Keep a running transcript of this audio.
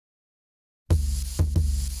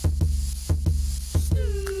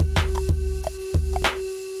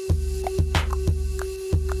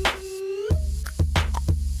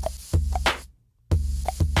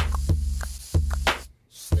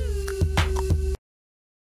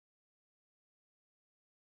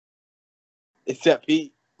Except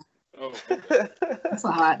Pete. Oh, That's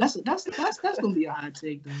a hot. That's gonna be a hot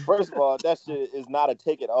take though. First of all, that shit is not a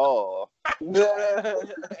take at all.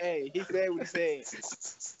 Hey, he said what he said.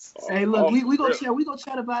 Hey, look, we gonna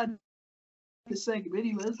chat about it in a second. But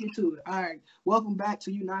anyway, let's get to it. All right, welcome back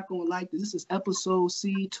to You Not Gonna Like This. This is episode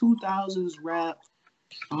C, 2000s rap.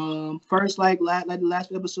 First, like the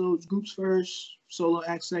last episodes, groups first, solo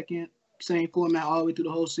act second, same format all the way through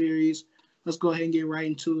the whole series. Let's go ahead and get right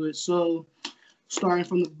into it. So, starting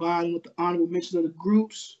from the bottom with the honorable mentions of the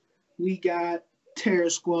groups, we got Terror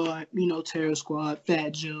Squad, Terror Squad,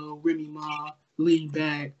 Fat Joe, Remy Ma, Lean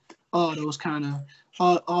Back, all those kind of.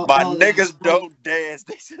 My niggas don't dance;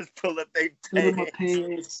 they just pull up their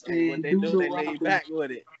pants. And what they do, they lay back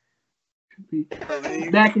with it.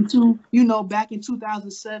 Back in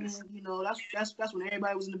 2007, that's when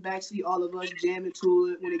everybody was in the backseat, all of us jamming to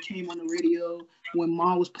it when it came on the radio, when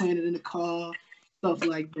mom was playing it in the car, stuff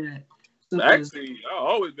like that. Actually, I've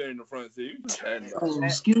always been in the front seat. Oh,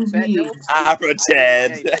 excuse me. I'm a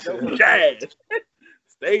Chad. Chad.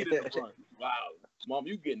 Stayed in the front. Wow. Mom,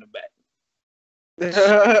 you get in the back.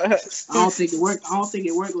 I don't think it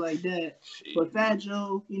worked like that. But Fat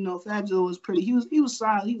Joe, Fat Joe was pretty. He was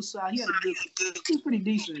solid. He was pretty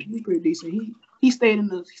decent. He stayed in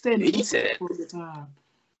the for a good time.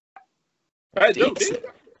 Fat Joe did.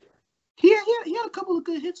 He had a couple of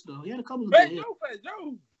good hits though. Fat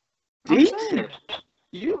Joe. Decent.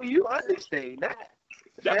 You understand that.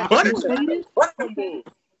 Understated.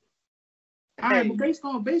 All right, but based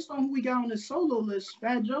on who we got on the solo list,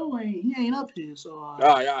 Fat Joe ain't up here. So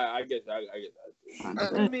yeah, I guess.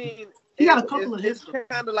 I mean, he got a couple of hits. It's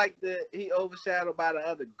kind of like he overshadowed by the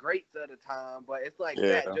other greats of the time, but it's like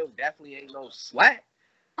Fat Joe definitely ain't no slack.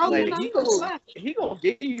 Like, he gonna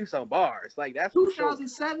give you some bars. Like that's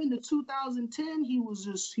 2007 to 2010. He was.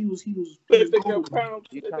 You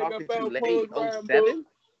talking to late 07?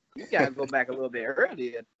 You gotta go back a little bit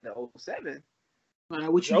earlier to 07.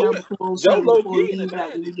 What you got before 07?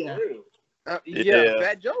 Fat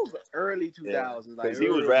Joe's early 2000s. Like he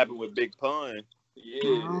was rapping with Big Pun.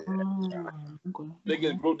 Yeah. Okay.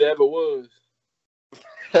 Biggest group that ever was.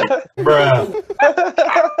 Bruh.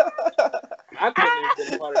 I couldn't even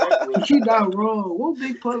get a part of that group. You not wrong. What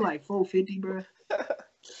Big Pun like 450, bro?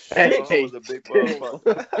 Hey, was a Big Pun. Hey,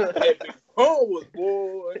 Big Pun was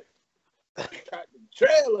boy. Got the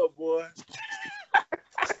trailer, boy.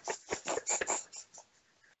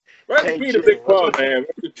 Rest be the Big Pun, man.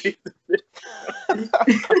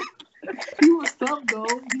 He was tough though.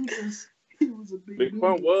 He was a big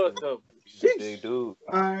Pun was tough. Big dude.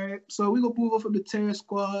 All right, so we gonna move on from the Terror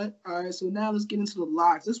Squad. All right, so now let's get into the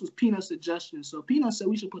Locs. This was Peanut's suggestion. So Peanut said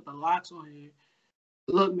we should put the Locs on here.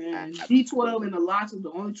 Look, man, D12 and the Locs is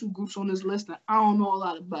the only two groups on this list that I don't know a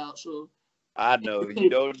lot about. So I know you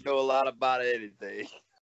don't know a lot about anything.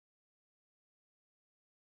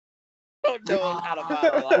 Don't know a lot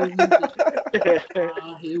about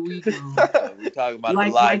here we go. We talking about the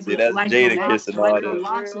Locs. That's Jadakiss and all the that.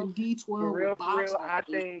 Locs and D12. For real, I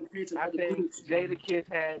think Jadakiss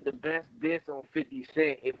had the best diss on 50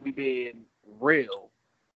 Cent if we being real.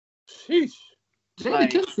 Sheesh.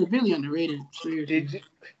 Jadakiss is really underrated.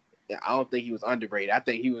 I don't think he was underrated. I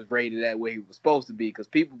think he was rated that way he was supposed to be because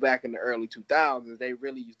people back in the early 2000s, they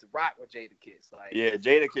really used to rock with Jadakiss. Like, yeah,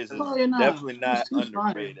 Jadakiss is definitely not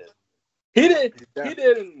underrated. He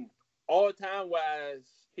didn't all time wise.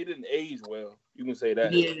 He didn't age well. You can say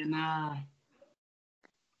that. Yeah, nah.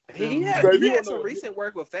 He had some recent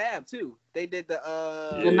work with Fab too. They did the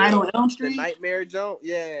Night on Elm Street, the Nightmare Joint.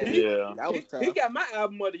 Yeah, that was tough. He got my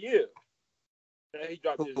album of the year. He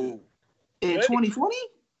dropped this in 2020.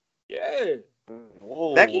 Yeah.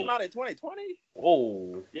 Whoa. That came out in 2020.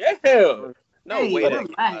 Whoa. Yeah. No hey, way. Of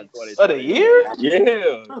the year?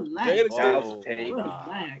 Yeah. Relax.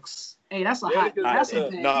 Hey, that's a hot. That's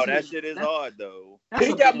a bad no, that shit is hard though.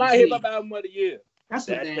 He got my hip hop album of the year. That's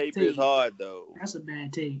a that bad tape take. is hard though. That's a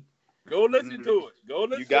bad take. Go listen to it. Go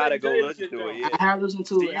listen. You gotta go to listen to it. Yeah. I have listened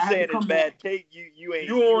to it. You saying it's bad take? You ain't.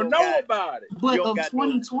 You don't know about it. But of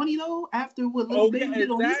 2020 though, after what Lil Baby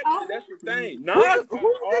did on his album, that's the thing. No,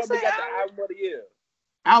 who got the album of the year?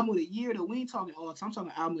 Album of the year though. We ain't talking all. I'm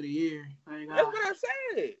talking album of the year. Like, that's what I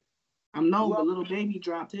said. I know, but Lil Baby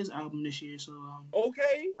dropped his album this year, so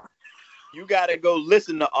okay. You gotta go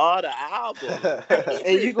listen to all the albums.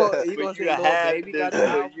 And you gonna say Lil Baby got the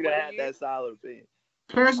album? You had that solid opinion.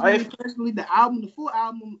 Personally, the full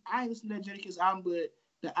album, I ain't listened to that Jadakiss album, but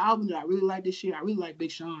the album that I really like this year, I really like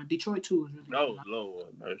Big Sean. Detroit 2 is really good.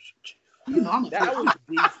 Lord mercy. You know, that was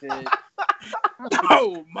decent.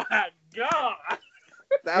 Oh my God.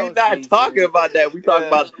 We're not talking about that. We talking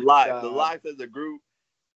about the Locs. The Locs as a group.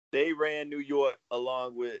 they ran New York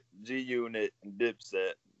along with G-Unit and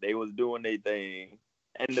Dipset. They was doing their thing.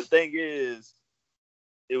 And the thing is,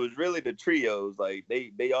 it was really the trios. Like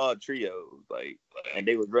they all trios. Like, and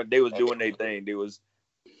they was doing their thing. They was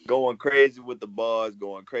going crazy with the bars,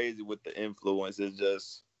 going crazy with the influences.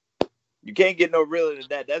 Just you can't get no realer than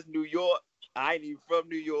that. That's New York. I ain't even from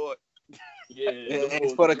New York. Yeah,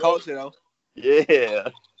 it's for the culture though. Yeah.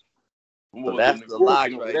 So that's the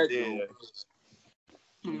Locs right there.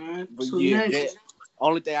 Alright, But so yeah, next.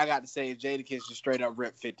 only thing I got to say is Jadakiss just straight up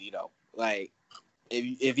rip 50 though. Like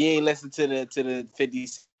if you ain't listened to the 50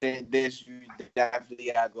 Cent dish, you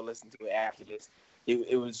definitely gotta go listen to it after this.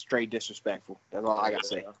 It was straight disrespectful. That's all I gotta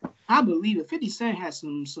say. I believe it. 50 Cent has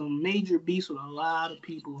some major beefs with a lot of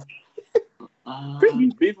people.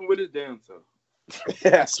 He's beefing with his damn self.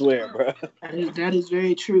 I swear, bro. That is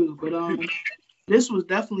very true. But this was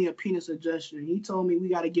definitely a penis suggestion. He told me we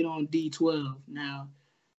got to get on D12. Now,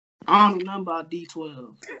 I don't know nothing about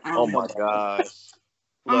D12. Oh my gosh.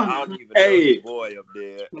 Look, I don't even know the boy up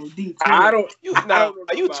there. No, D12. I don't.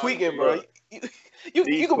 You tweaking, bro? You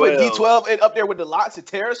can put D12 in up there with the Locs and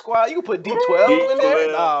Terror Squad. You can put D12 in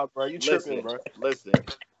there. Nah, bro, you tripping, bro. Listen,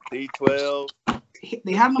 D12.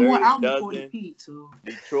 They have number one album before the Heat, so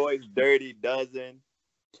Detroit's Dirty Dozen,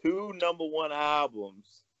 2 number 1 albums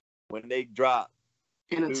when they dropped.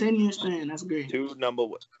 In a 10-year span, that's great. 2 number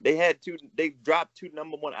 1. They dropped 2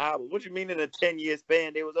 number 1 albums. What you mean in a 10-year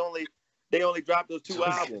span? They only dropped those 2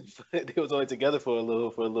 albums. They was only together for a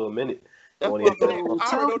little minute. I don't know what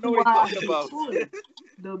they're talking about.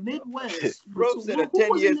 The Midwest. Bro said a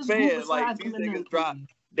 10-year span. Like these niggas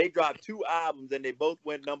dropped 2 albums and they both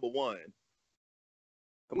went number 1.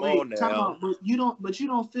 Come on now. But you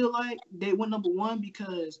don't feel like they went number 1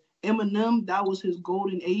 because Eminem, that was his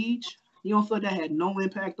golden age. You don't feel like that had no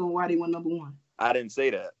impact on why they went number 1? I didn't say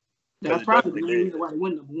that. That's probably the reason why they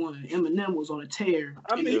went number 1. Eminem was on a tear.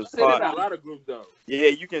 I mean, you say that about a lot of groups, though. Yeah,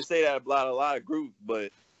 you can say that about a lot of groups,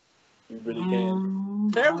 but you really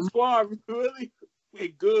can. Terror Squad really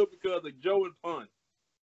went good because of Joe and Pun.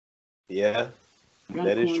 Yeah,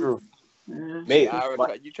 that is true.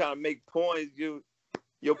 Yeah. You trying to make points,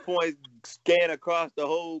 your points scan across the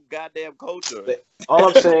whole goddamn culture. All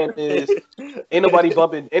I'm saying is, ain't nobody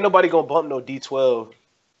gonna bump no D12.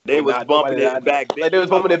 They was bumping it back then. Like they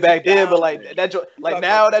was bumping it back then, but like that joint, like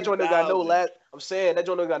now that joint got no last. I'm saying that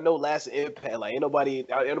joint got no lasting impact. Like ain't nobody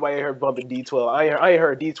heard bumping D12. I ain't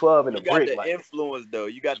heard D12 in the brick. You got the influence though.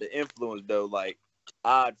 You got the influence though. Like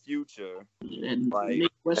Odd Future. Like you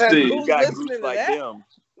got groups like them.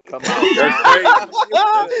 Come on,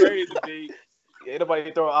 that's crazy, B. Ain't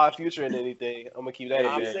nobody throwing Odd Future in anything. I'm gonna keep that in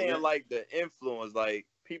there. I'm saying like the influence, like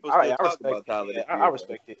people still talk about Tyler. I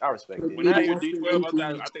respect it. When I hear D12,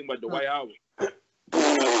 I think about Dwight Howard.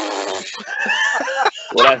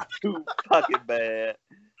 Well, that's too fucking bad.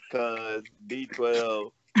 Cause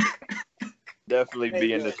D12 definitely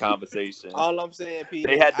be in this conversation. All I'm saying, Pete,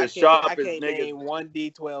 they had the sharpest I can't niggas. name one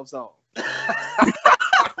D12 song.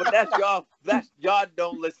 But that's y'all. Y'all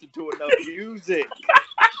don't listen to enough music.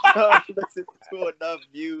 Y'all listen to enough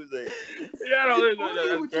music. Yeah, don't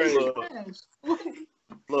listen.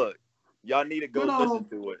 Look, y'all need to go listen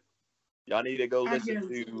to it. Y'all need to go listen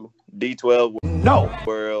to D12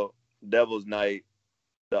 World, Devil's Night,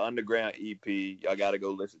 the Underground EP. Y'all gotta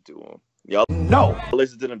go listen to them. Y'all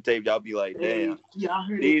listen to them tape. Y'all be like, damn,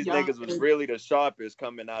 these niggas was really the sharpest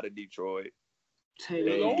coming out of Detroit.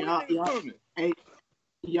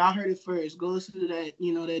 Y'all heard it first. Go listen to that,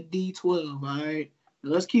 that D12, all right?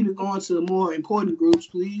 Let's keep it going to the more important groups,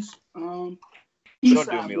 please. Don't do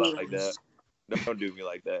me like that. Don't do me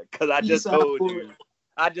like that. Because I just told you.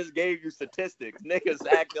 I just gave you statistics. Niggas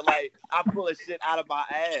acting like I'm pulling shit out of my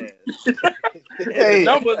ass. The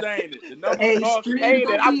numbers ain't it. The numbers ain't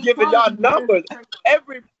it. I'm giving y'all numbers.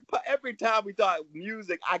 Every time we talk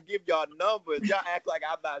music, I give y'all numbers. Y'all act like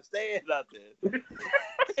I'm not saying nothing.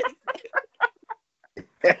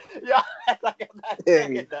 Y'all act like I'm not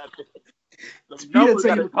saying nothing. The numbers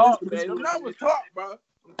gotta talk, man. The numbers talk, bro.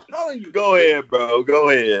 I'm telling you. Go ahead, bro. Go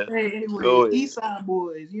ahead. Hey, anyway, Eastside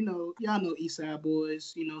Boyz. Y'all know Eastside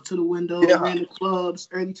Boyz. To the window, ran the clubs,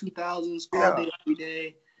 early 2000s, all day, every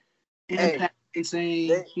day. Impact, insane.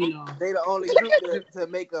 They the only group to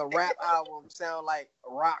make a rap album sound like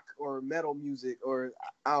rock or metal music, or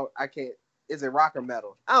I can't. Is it rock or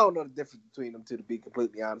metal? I don't know the difference between them two, to be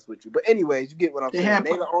completely honest with you. But anyways, you get what I'm saying.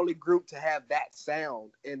 They the only group to have that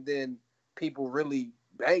sound, and then people really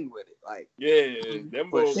bang with it. Like, them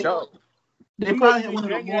boys. They probably had one of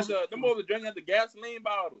the most. Them boys were drinking at the gasoline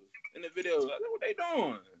bottles in the video. Like, what they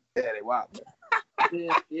doing? Yeah, they wild.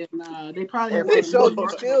 Nah, they probably. And for sure,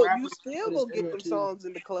 you still gonna get them songs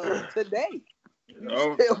in the club today.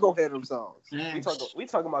 You still gonna hear them songs. We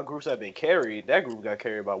talking about groups that have been carried. That group got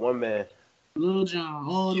carried by one man. Lil Jon,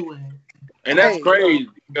 all the way. And that's crazy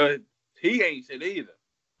because he ain't shit either.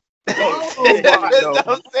 That's what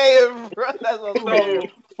I'm saying, bro. That's what I'm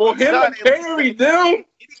saying. For him to carry them,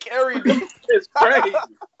 it's crazy.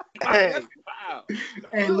 Hey,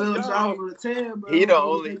 hey, Lil Jon was a 10, bro. He the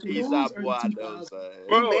only Eastside boy I know, son.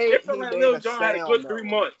 Bro, it's like Lil Jon had a good 3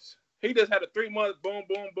 months. He just had a 3 months, boom,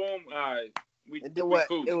 boom, boom. All right. And then what?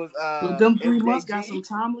 Cool. It was but them 3 months got some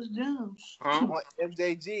timeless gems.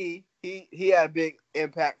 MJG, he had a big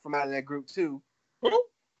impact from out of that group too. Who?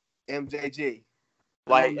 MJG.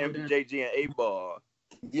 Like MJG and 8-Ball.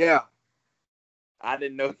 Yeah. I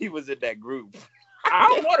didn't know he was in that group. I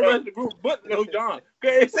don't want to rest the group but Lil Jon.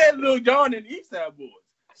 Because it said Lil Jon and Eastside Boyz.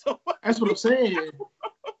 So that's what I'm saying.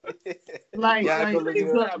 Like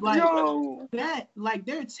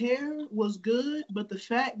their tear was good, but the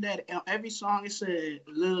fact that every song it said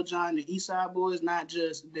Lil Jon, the Eastside Boyz, not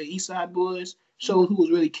just the Eastside Boyz, showed who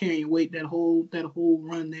was really carrying weight that whole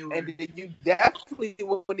run they were. And you definitely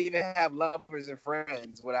wouldn't even have Lovers and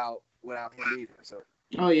Friends without him either. So.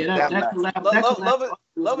 Oh yeah,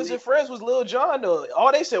 Lovers and Friends was Lil Jon though.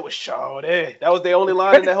 All they said was Shawty. That was their only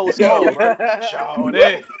line in that whole song, bro.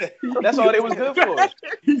 Shawty. That's all they was good for.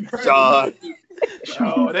 Shawty.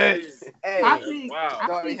 Hey, I think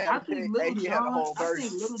Lil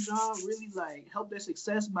Jon really like helped their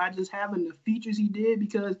success by just having the features he did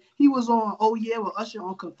because he was on Oh Yeah with Usher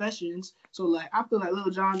on Confessions. So like I feel like Lil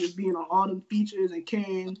Jon just being on all them features and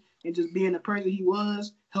carrying and just being the person he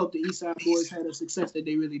was helped the Eastside Boyz have the success that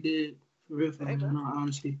they really did. For real, in all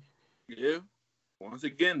honesty. Yeah. Once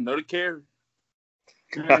again, another carry.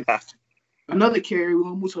 Another carry. We're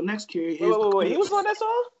gonna move to the next carry. Wait. He was on that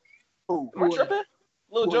song? Am I tripping?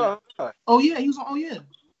 Lil Jon. Oh yeah, he was on. Oh yeah.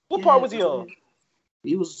 What part was he on?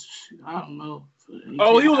 He was. I don't know. He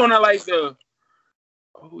was on that like the.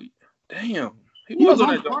 Oh damn. He was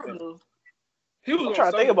on that part though. He was. I'm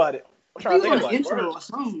trying to think about it. He was on the intro or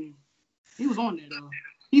something. He was on there though.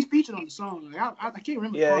 He's featured on the song. Like, I can't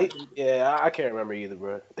remember. I can't remember either,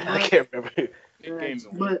 bro. I can't remember.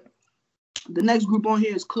 But the next group on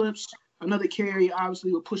here is Clipz. Another carry,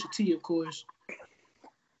 obviously with Pusha T, of course.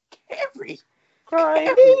 Carry.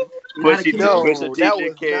 Pusha T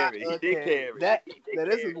did carry. He did carry.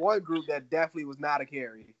 This is one group that definitely was not a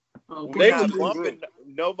carry. They was bumping.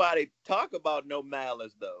 Nobody talk about No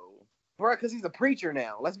Malice though. Bro, because he's a preacher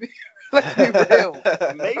now. Let's be real.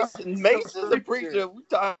 Mason's a preacher. We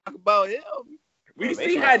talk about him. We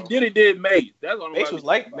see how Diddy did Mace. That's what Mace was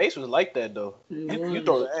like that though.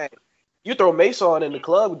 You throw Mace on in the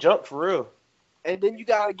club, jump for real. And then you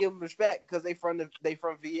gotta give them respect because they from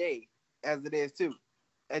VA, as it is too.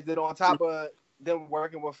 And then on top of them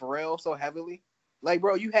working with Pharrell so heavily, like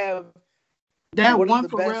bro, you have that one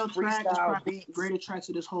Pharrell track is probably the greatest tracks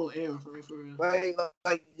of this whole era for real.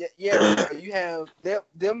 Like you have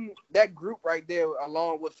them that group right there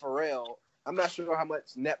along with Pharrell. I'm not sure how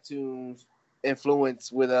much Neptune's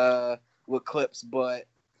influence with Clipz, but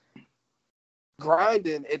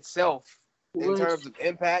grinding itself in terms of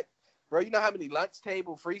impact, bro. You know how many lunch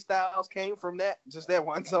table freestyles came from that? Just that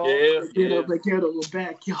one song. Get up back,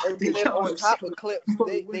 y'all. And then on top of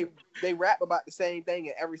Clipz, they rap about the same thing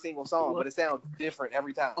in every single song, but it sounds different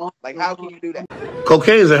every time. Like, how can you do that?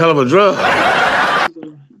 Cocaine is a hell of a drug.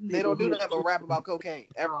 They don't do nothing but rap about cocaine.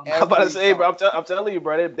 I'm about to say, bro. I'm telling you,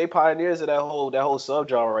 bro. They pioneers of that whole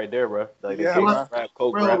subgenre right there, bro. Like they rap,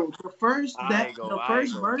 coke rap. The first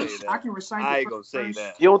verse, I can recite. I ain't gonna say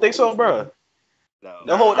that. You don't think so, bro? No.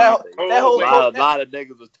 A lot of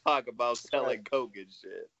niggas was talking about selling coke and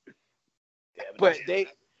shit.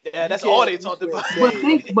 That's all they talked about.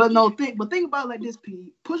 Think about it like this,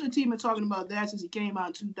 Pete. Pusha T been talking about that since he came out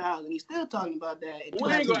in 2000. He's still talking about that.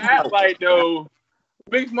 We ain't gonna act like though.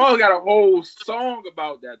 Big Small got a whole song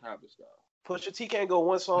about that type of stuff. Pusha T can't go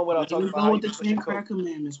one song without talking about how he pushing coke. Crack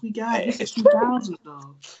commandments. We got this is 2000s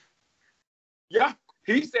though. Yeah,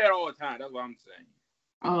 he said all the time. That's what I'm saying.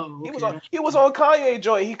 Oh, okay. He was on Kanye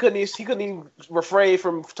joint. He couldn't even refrain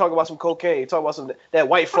from talking about some cocaine. Talking about that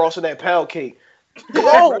white frost and that pound cake. Come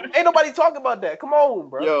on, ain't nobody talking about that. Come on,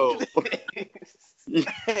 bro.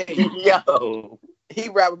 Yo. He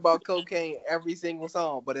rap about cocaine every single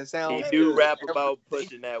song, but it sounds. He do rap about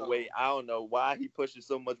pushing that weight. I don't know why he pushing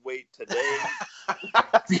so much weight today.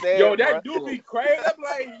 Yo, that dude be crazy. I'm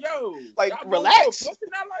like, yo, like relax. Pushing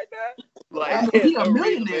that like that. Like he a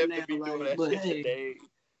millionaire now. But hey,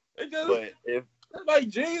 it's like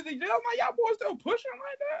Jezzy. I'm like, y'all boys still pushing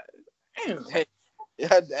like that. Damn. Hey,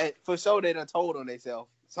 Yeah, for sure they done told on themselves.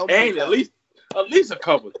 Ain't at least a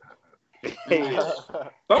couple times.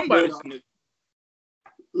 Somebody But, snitched.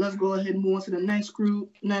 let's go ahead and move on to the next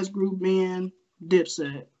group. Next group being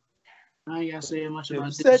Dipset. I ain't gotta say much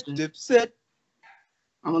about Dipset.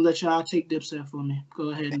 I'm gonna let y'all take Dipset for me. Go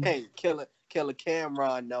ahead. Hey, Killer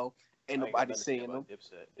Cameron, no. Ain't nobody seeing them.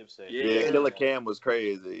 Dipset. Yeah, Killer Cam was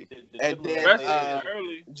crazy. And then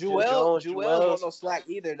Jewel wasn't no slack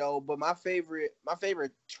either though. But my favorite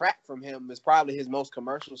track from him is probably his most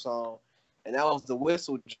commercial song, and that was the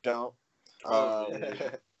Whistle Jump.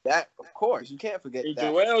 That of course you can't forget that.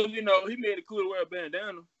 Jewel, you know, he made a cool to wear a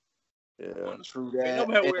bandana. Yeah, true that.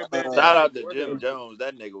 Shout out to Jim Jones.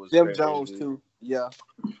 That nigga was Jim crazy. Jones too. Yeah,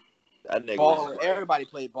 that nigga. Ballin', everybody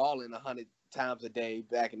played balling 100 times a day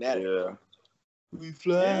back in that. Yeah. We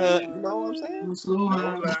fly. You know what I'm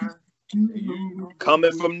saying?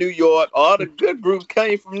 Coming from New York, all the good groups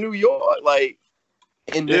came from New York. Like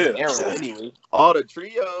in this era, anyway. All the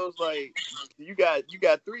trios, like you got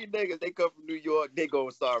 3 niggas. They come from New York. They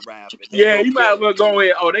gonna start rapping. You might as well go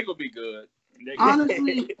in. Oh, they gonna be good.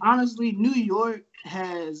 Honestly, New York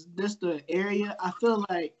has this the area. I feel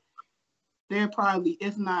like they're probably,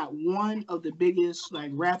 if not one of the biggest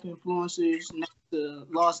like rap influencers next to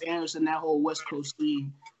Los Angeles and that whole West Coast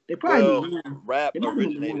scene. They probably rap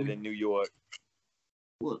originated in New York.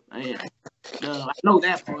 Well, I know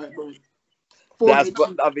that part, but that's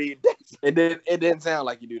what I mean. It didn't sound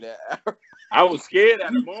like you do that. I was scared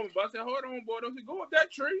at the moment, but I said, "Hold on, boy, don't you go up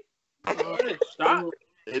that tree." Stop.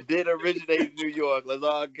 It did originate in New York.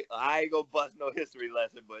 I ain't gonna bust no history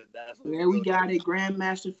lesson, but that's what we got it.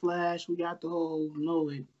 Grandmaster Flash. We got the whole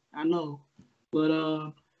I know.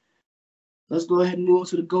 But let's go ahead and move on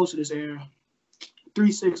to the ghost of this era.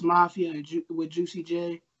 3-6 Mafia with Juicy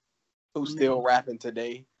J. Who's still rapping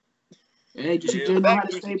today. Hey, Juicy J know how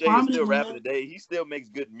to stay prominent. He's still rapping today. He still makes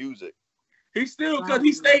good music. He still, because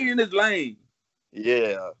he stayed in his lane.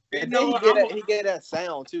 Yeah. And then he get that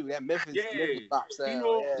sound too, that Memphis pop sound.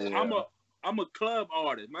 You know, I'm a club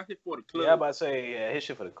artist. My shit for the club. Yeah, I'm about to say, his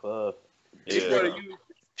shit for the club. Yeah.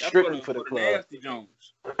 Strictly for the club. Nasty Jones.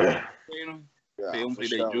 You know, they don't play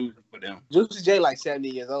that Juicy for them. Juicy J like 70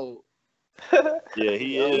 years old. Yeah,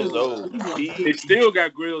 he is old. He still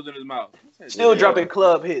got grills in his mouth. Still dropping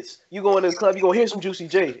club hits. You go in the club, you gonna hear some Juicy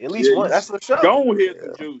J at least once. That's for sure. Don't hear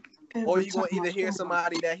some Juicy. Or you gonna either hear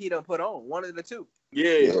somebody that he done put on, one of the two.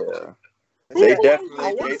 Yeah. They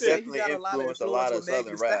definitely influence a lot of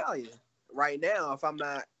Southern rap. Right now, if I'm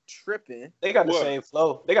not tripping, they got the same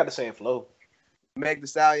flow. Meg Thee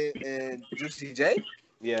Stallion and Juicy J.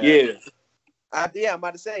 Yeah. I'm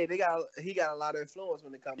about to say he got a lot of influence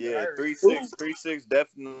when it comes to her. 3-6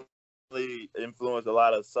 definitely influenced a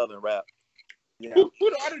lot of Southern rap. Yeah. Who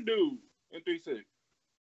the other dude in 3-6?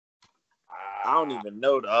 I don't even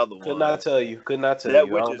know the other one. Could not tell you. That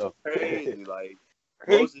which is crazy. Like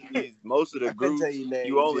most of the groups,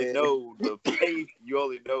 you only know the face. You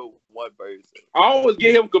only know one person. I always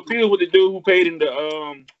get him confused with the dude who played in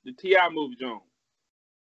the T.I. movie, John.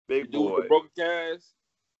 Big Boy. With the broken cast.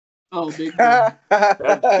 Oh, Big Boy.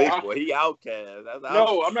 That's Big Boy. He Outkast.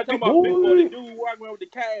 No, I'm not talking about Big Boy. The dude walking around with the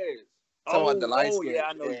cast. Yeah, I know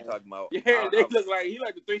what you're talking about. Yeah, they look like he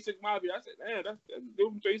like the 3-6 Mafia. I said, damn, that's the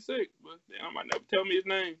dude from 3-6. But I might never tell me his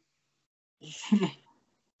name.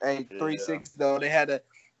 Hey, 3-6 though, they had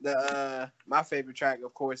the my favorite track,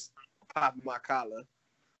 of course, "Poppin' My Collar,"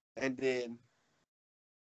 and then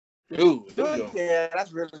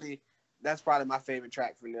that's probably my favorite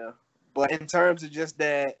track from them. But in terms of just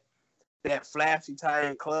that flashy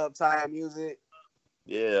time, club time music,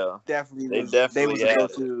 definitely they was the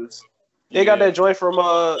go-tos. They got that joint from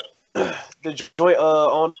the joint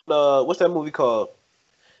on what's that movie called?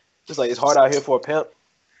 Just like It's Hard Out Here for a Pimp.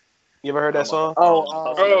 You ever heard that song?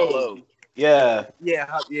 Yeah. Yeah.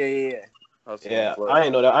 I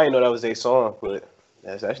didn't know that was their song, but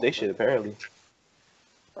that's their shit apparently.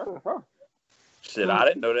 Shit, I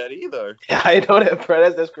didn't know that either. Yeah, I didn't know that, bro.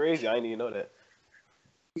 That's crazy. I didn't even know that.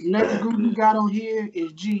 Next group we got on here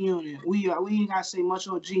is G-Unit. We ain't gotta say much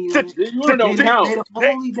on G-Unit. They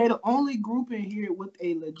the only group in here with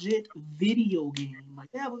a legit video game. Like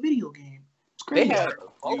they have a video game. It's crazy. They have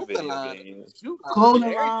clothing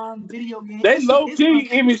line, video games. They low key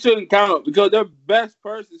even shouldn't count because their best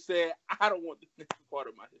person said, "I don't want this next part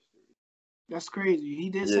of my history." That's crazy. He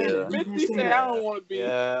did say that. He said, "I don't want to be."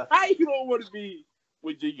 Yeah. How you don't want to be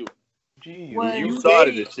with G-Unit? G-Unit. You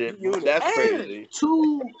started this shit. G-Unit. That's crazy.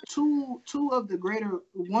 Two of the greater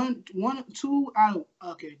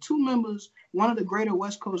two members, one of the greater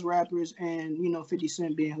West Coast rappers, and 50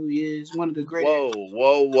 Cent being who he is, one of the greater.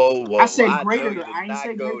 Whoa. I said greater. I ain't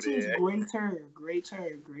say go greater.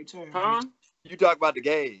 It's greater. Huh? You talk about the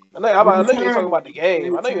game. I know you ain't talking about the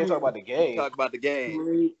game. Talk about the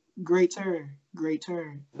game. Greater.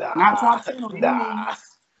 Nah, Not top 10 on nah.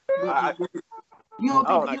 You don't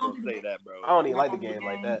I'm think not gonna say that, bro. I don't even like the game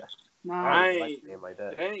like that. Nah. I don't like the game like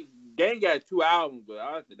that. Gang got 2 albums, but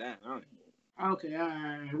after that, I don't know. Okay, all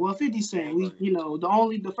right. Well, 50 Cent,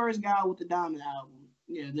 the first guy with the Diamond album.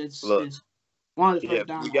 Yeah, that's one of the first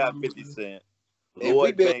Diamond we got albums. 50 Cent.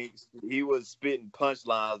 Lloyd Banks, he was spitting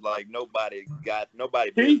punchlines like nobody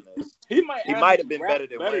business. He might have been better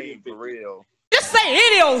than Wayne for real. Just say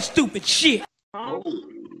any old stupid shit. Huh?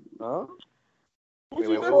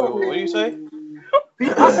 Wait, what do you say?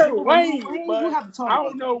 I heard Wayne, but We'll have to talk I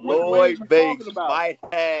don't know what Lloyd Wayne Banks talking about. might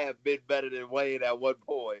have been better than Wayne at one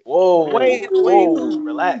point. Whoa, Wayne,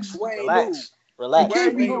 relax. It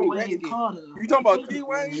can't be no Wayne Carter. You talking about T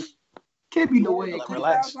Wayne? Can't be no Wayne Carter.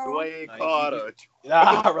 Relax. Wayne Carter.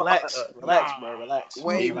 Nah, relax, bro, relax.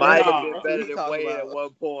 He might have been better than Wayne at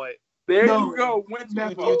one point. There you go.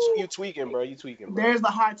 You tweaking, bro. There's the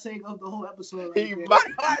hot take of the whole episode. He might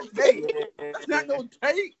have been. It's not no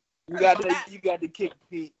take. You got to kick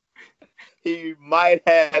Pete. He might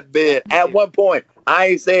have been at one point. I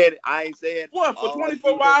ain't saying. What for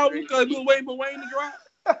 24 hours because we were waiting for Wayne to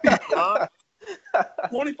drop?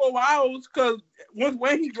 24 hours because once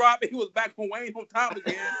Wayne dropped, he was back on Wayne on top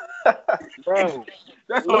again. Bro,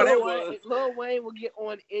 That's all that was. Lil Wayne will get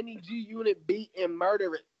on any G-Unit beat and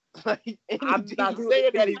murder it. I'm not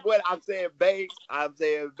saying that he would. I'm saying Banks.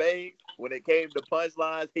 When it came to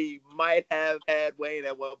punchlines, he might have had Wayne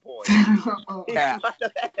at one point.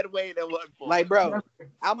 Like, bro,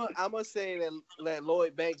 I'm gonna say that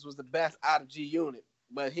Lloyd Banks was the best out of G-Unit,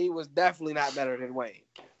 but he was definitely not better than Wayne.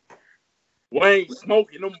 Wayne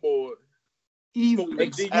smoking them boys.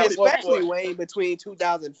 Especially Wayne between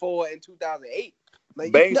 2004 and 2008.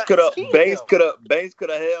 Like, Banks could have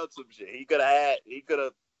held some shit. He would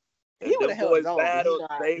have held his own.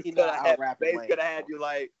 Banks could have had you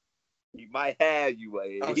like. He might have you,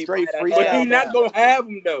 Wayne. But he's not gonna have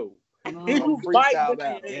him though. He will fight.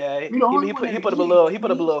 Yeah, he put up a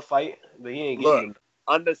little fight, but he ain't getting him.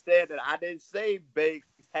 Understand that I didn't say Banks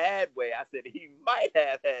had Wayne. I said he might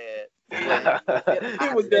have had.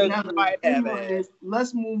 He was just might have had.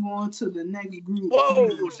 Let's move on to the next group.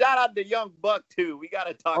 Whoa! Shout out to Young Buck too. We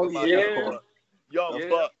gotta talk about Young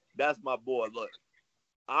Buck. That's my boy. Look,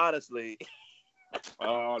 honestly. He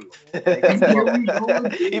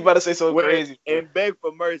about to say something crazy. And Beg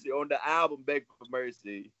for Mercy on the album Beg for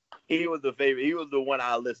Mercy, he was the favorite. He was the one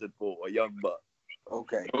I listened for, Young Buck.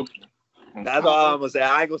 Okay. That's all I'm gonna say.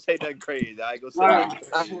 I ain't gonna say nothing crazy. I ain't gonna say. All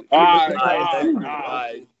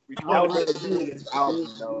right. That was the album,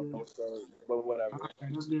 though. But whatever.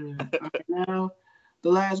 That's good. Now, the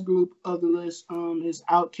last group of the list is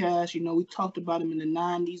Outkast. We talked about them in the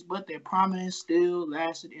 90s, but their prominence still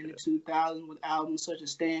lasted in the 2000s with albums such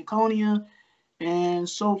as Stankonia and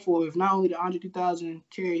so forth. Not only did Andre 3000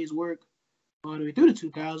 carry his work all the way through the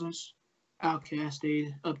 2000s, Outkast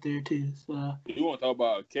stayed up there too. So you want to talk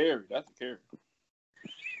about a carry? That's a carry.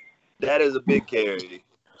 That is a big carry.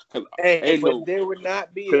 But there would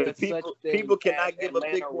not be such thing. People cannot give a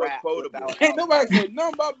Big Boy quotable. Ain't nobody say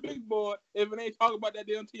nothing about Big Boy if it ain't talking about that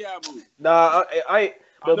damn T.I. movie. Nah,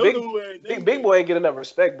 Big Boy ain't get enough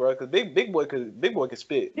respect, bro. Because Big Boy could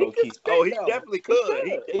spit. He definitely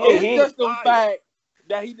could. It's just the fact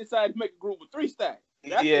that he decided to make a group with 3 Stacks.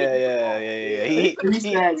 Yeah. 3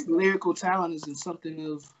 Stacks lyrical talent is something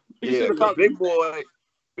of. Yeah, Big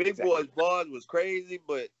Boy's bars was crazy,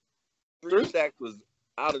 but 3 Stacks was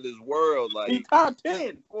out of this world. Like he top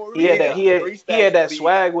 10. He had that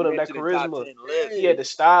swag with him, that charisma. He had the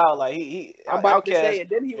style. Like I'm about to say, and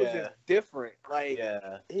then he was just different. Like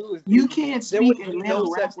he was. You can't speak no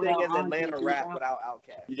such thing as Atlanta rap without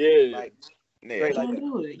Outkast. Yeah. Like, you can't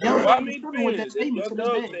do it. Young Thug say,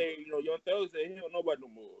 Young Thug say he don't know about no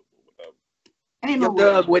more. Young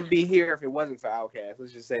Thug wouldn't be here if it wasn't for Outkast.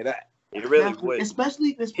 Let's just say that. He really would.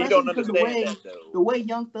 Especially don't because the way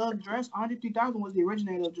Young Thug dressed, Andre 3000 was the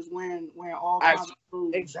originator of just wearing all kinds of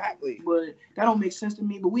clothes. Exactly. But that don't make sense to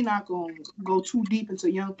me. But we're not gonna go too deep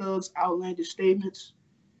into Young Thug's outlandish statements.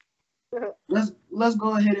 Let's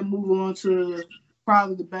go ahead and move on to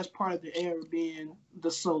probably the best part of the era, being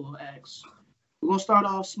the solo acts. We're gonna start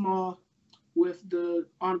off small with the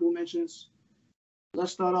honorable mentions.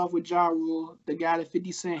 Let's start off with Ja Rule, the guy that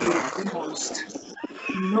 50 Cent hit the most.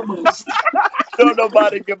 Don't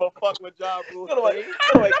nobody give a fuck what Ja Rule. Nobody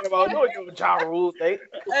give a Ja Rule thing.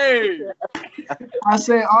 Hey, I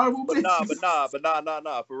said honorable But nah.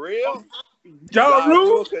 For real, Ja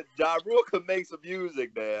Rule. Ja Rule could make some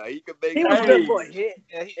music now. He could make. He was Hey. good for a hit.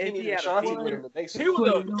 Yeah, he If he needed had a Ashanti feature. with him to make some. He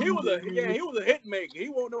was a hit maker. He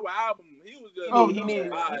won't no album. He was just. He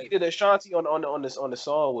needed Ashanti on the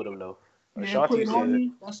song with him though. Yeah, Ashanti put it on said,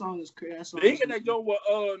 me. That song is crazy. That song He is can that go with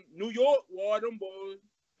New York, war them boys.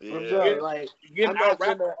 Yeah. Like, Getting I'm out not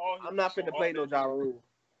rap. finna play no Ja Rule.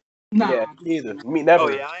 Nah, yeah, neither. Me never. Oh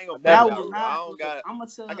yeah, I ain't gonna that play Ja was Rule. not. I don't got. I'm gonna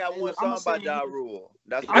tell. I got one I'ma song by say Ja this. Rule.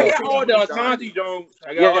 That's I got it. all the Ashanti Jones.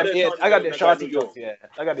 I got the Ashanti Jones. Yeah,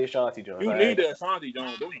 I got the Ashanti Jones. You need the Ashanti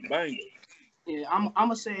Jones. Those bangers. Yeah, I'm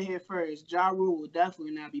gonna say it here first. Ja Rule will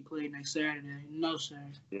definitely not be played next Saturday. No, sir.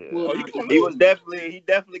 Yeah. Will Oh, not you be. He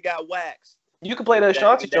definitely got waxed. You can play the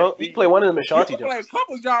Ashanti Jones. You can play one of them Ashanti You can play a Jones.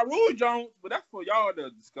 couple Ja Rule Jones, but that's for y'all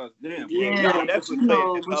to discuss. Damn. Yeah, can but definitely play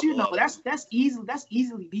a couple of that's easily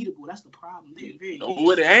beatable. That's the problem.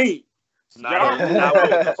 No, it ain't. Not Hold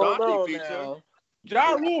Ashanti on feature. now.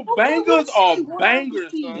 Ja Rule bangers are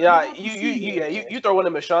bangers, son. Yeah, you throw one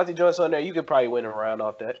of them Ashanti Jones on there, you could probably win a round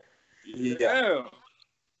off that. Yeah.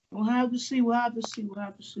 We'll have to see. But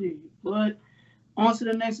on to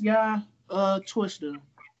the next guy, Twista.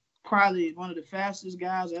 Probably one of the fastest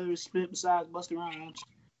guys ever spit besides Busta Rhymes.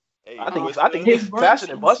 Hey, I think he's faster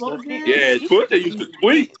than Busta. Yeah, Twista used to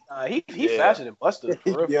tweet. He's faster than Busta.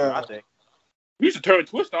 For real, Yeah. I think. He used to turn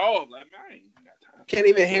Twista off. Like, man, I ain't got time. Can't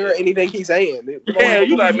even hear anything he's saying. Yeah,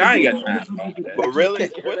 you like, man, I ain't got time. but really,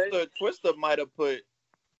 Twista might have put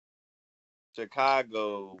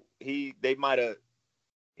Chicago. He might have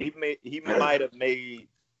made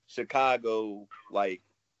Chicago like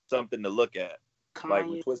something to look at. Like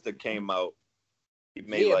when Twista came out, he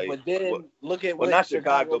made but then look at what not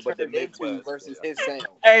Chicago, but the turned into Midwest versus his sound.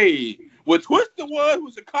 Hey, what Twista was,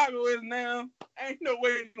 what Chicago is now, ain't no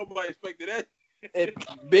way nobody expected that.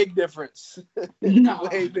 Big difference. No.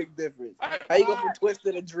 Way big difference. How you go from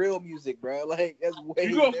Twista to drill music, bro? Like that's way.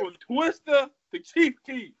 You go from Twista to Chief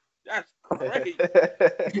Keef. That's crazy.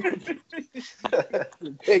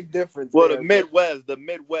 Big difference. Well, there, the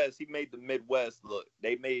Midwest. He made the Midwest look.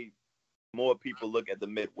 They made more people look at the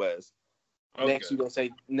Midwest. Okay.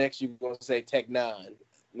 Next you gonna say Tech Nine,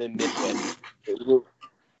 then Midwest.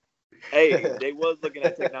 Hey, they was looking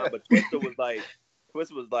at Tech Nine, but Twista was like,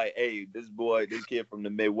 hey, this kid from the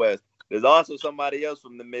Midwest. There's also somebody else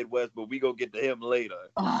from the Midwest, but we gonna get to him later.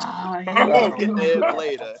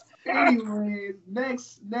 Anyways,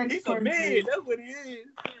 next He's person. a man. That's what he is.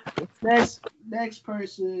 Next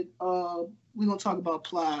person. We're gonna talk about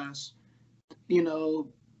Plies. You know,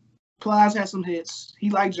 Plies had some hits. He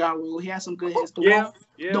liked Ja Rule. He had some good hits. The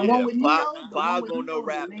one with Neo. Plies won't know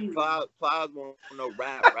rap. Plies won't know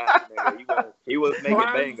rap. Nigga. He was making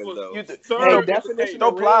bangers though. Throw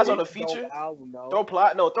Plies on a feature. Throw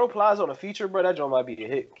Plies on a feature, bro. That joint might be a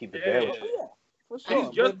hit. Keep it there. For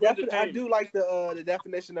sure. I do like the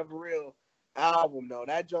definition of a real album though.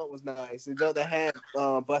 That joint was nice. The joint that had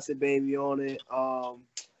Busted Baby on it. I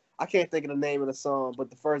can't think of the name of the song, but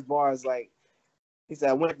the first bar is like, he said,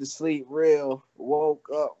 I went to sleep real, woke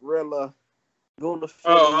up realer, gonna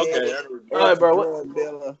feel okay. All right, bro. What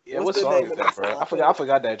the song name is of that, bro? I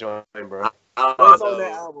forgot that joint, bro. What's on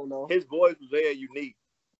that album though? His voice was very unique.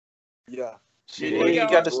 Yeah. Yeah,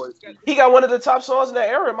 he got one of the top songs in that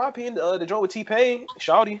era, in my opinion. The joint with T-Pain,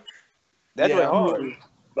 Shawty. That joint hard.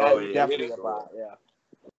 Definitely a vibe. Yeah.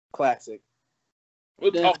 Classic.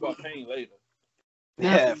 We'll talk about Pain later.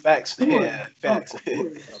 Yeah, facts. Yeah, facts. All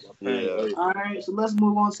right, so let's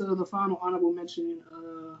move on to the final honorable mention.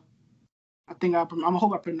 I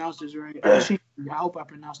hope I pronounced this right. I hope I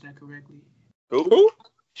pronounced that correctly. Who?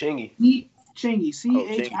 Chingy. Chingy.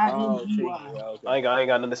 Chingy. I ain't got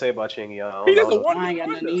nothing to say about Chingy. I ain't got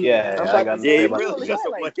nothing. Yeah, I ain't got nothing to say about Chingy. Just a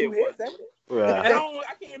one hit wonder. I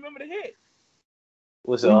can't remember the hit.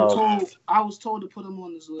 I was told to put him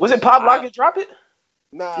on this list. Was it Pop Lock and Drop It?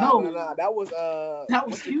 Nah. That was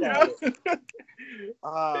Huey. Who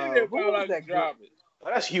was that drop it? Oh,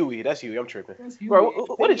 that's Huey. I'm tripping. Bro,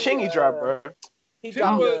 what did Chingy drop, bro? He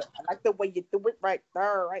dropped I like the way you do it right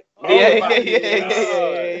there, right? Yeah.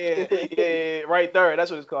 Right there.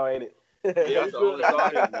 That's what it's called, ain't it? That's the only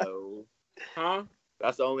song I know. Huh?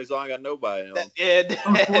 That's the only song I know by him. That's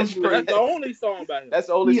the only song by him. That's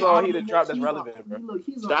the only song he done dropped that's relevant, bro.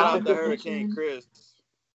 Shout out to Hurricane Chris.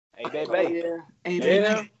 Hey, baby.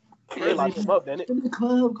 He locked him up, didn't it?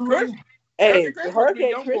 Chris? Hey,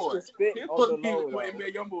 Hurricane Chris can spit on the low.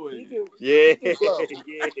 Yeah,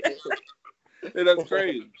 that's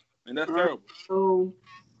crazy. And that's terrible. So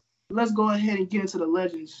let's go ahead and get into the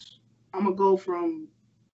legends. I'm gonna go from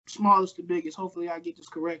smallest to biggest. Hopefully, I get this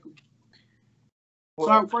correctly.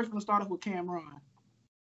 So first, we'll start off with Cameron.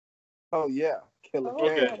 Oh yeah, Killer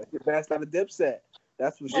Okay. Cam, the best out of Dipset.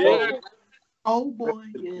 That's for sure. Yeah. Oh boy,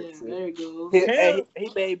 yeah, there you go.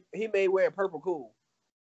 He made wearing purple cool.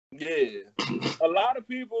 Yeah. A lot of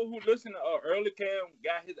people who listen to early Cam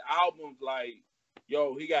got his albums like,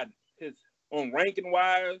 yo, he got his on ranking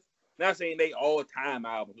wise. Not saying they all time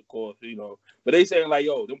albums, of course, you know, but they saying like,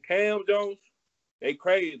 yo, them Cam Jones, they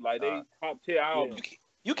crazy, like they top tier albums.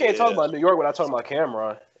 You can't talk about New York without talking about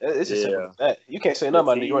Cameron. It's just simple as that. You can't say nothing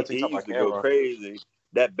about New York until you talk about Cameron. Go crazy.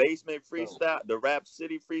 That basement freestyle, the Rap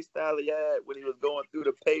City freestyle he had when he was going through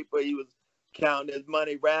the paper, he was counting his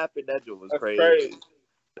money rapping. That joke was crazy.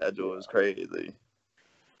 That joke was crazy.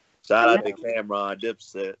 Shout out to Cameron,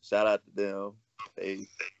 Dipset. Shout out to them.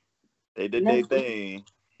 They did their thing.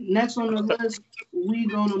 Next on the list, we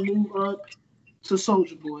gonna move up to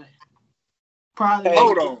Soulja Boy. Probably.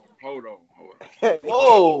 Hold on.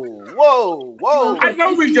 Whoa. I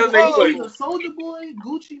know we just ain't playing. Soulja Boy,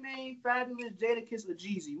 Gucci Mane, Fabulous, Jadakiss, or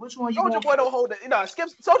Jezzy. Which one you Soulja Boy don't hold it.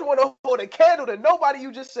 Soulja Boy don't hold a candle to nobody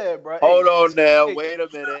you just said, bro. Hold on now. Wait a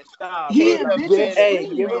minute. Soulja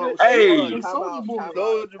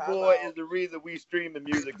Boy is the reason we streaming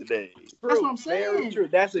music today. That's what I'm saying. Very true.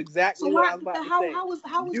 That's exactly what I was about to say. How was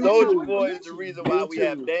Soulja Boy is the reason why we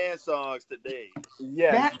have dance songs today.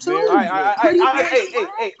 Yes. That too.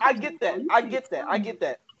 I get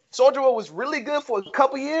that. Soulja Boy was really good for a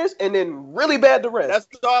couple years and then really bad the rest. That's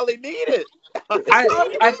all he needed.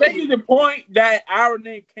 I take you to the point that our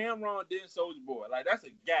name Cameron did Soulja Boy. Like that's a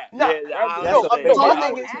gap.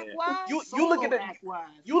 You look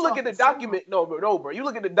at the document. No, bro. You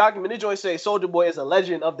look at the document. It joint say Soulja Boy is a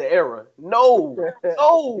legend of the era. No,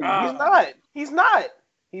 he's not.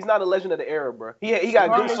 He's not a legend of the era, bro. He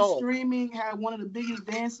got good songs. Streaming had one of the biggest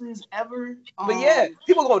dances ever. But yeah,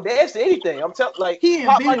 people gonna dance to anything. I'm telling, like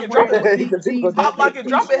Pop Lock and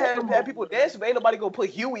Drop It had people dancing, but ain't nobody gonna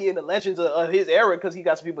put Huey in the legends of his era because he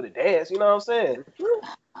got some people to dance. You know what I'm saying?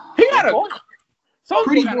 He got a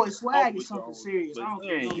Pretty Boy Swag is something serious. I don't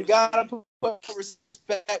think you gotta put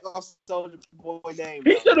respect on Soulja Boy name.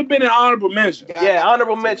 He should have been an honorable mention. Yeah,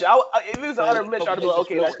 honorable mention. If he was an honorable mention, I'd be like,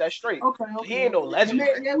 okay, that's straight. Okay. He ain't no legend.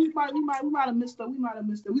 Yeah, we might have missed it.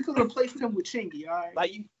 We could have replaced him with Chingy. All right.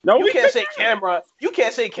 Like you can't say Cameron. You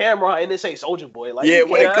can't say Cameron and then say Soulja Boy. Like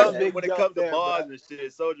when it comes to bars and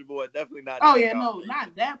shit, Soulja Boy definitely not. Oh yeah, no,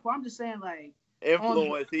 not that part. I'm just saying like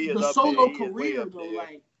influence. He is the up solo there. career though,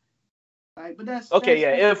 like, but that's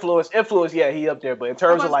okay. Influence. Yeah, he up there. But in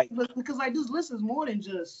terms of like, because like this list is more than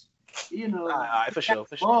just for sure.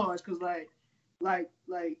 Bars, because like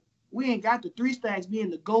we ain't got the 3 Stacks being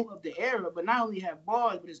the GOAT of the era, but not only have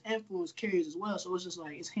bars, but his influence carries as well. So it's just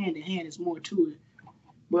like it's hand in hand. It's more to it.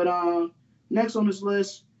 But next on this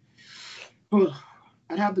list,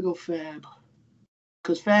 I'd have to go Fab,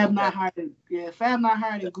 because Fab not higher than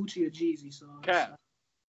Gucci or Jeezy. So.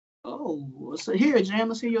 So here, Jam,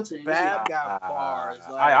 let's hear your take. Fab got bars.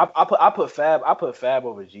 I put Fab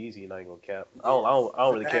over Jeezy, and I ain't gonna cap. I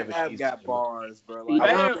don't really care if it's Jeezy. Fab got bars, bro.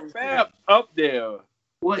 Fab up there.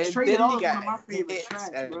 Trade all one of my favorite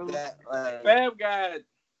tracks, bro. Fab got.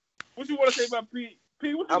 What you want to say about Pete?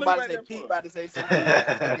 I'm about to say Pete about to say something.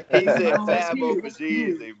 He said Fab over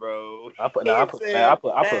Jeezy, bro. I put Fab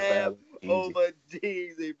over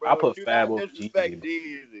Jeezy, bro. I put Fab over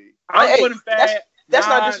Jeezy. I'm putting Fab. That's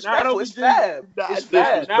not disrespectful. It's Fab. It's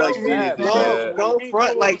Fab. Don't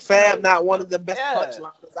front like Fab not one of the best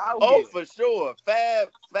punchlines out here. Oh, for sure. Fab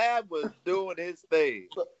was doing his thing.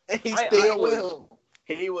 He still will.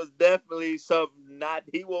 He was definitely something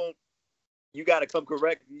he won't. You got to come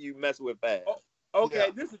correct. You mess with Fab.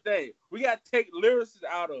 Okay, this is the thing. We got to take lyricists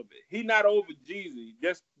out of it. He not over Jeezy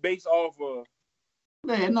just based off of.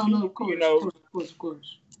 Yeah, no, of course, of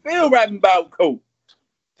course. Still rapping about coke.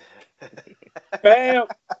 Fab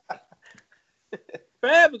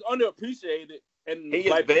is underappreciated, and he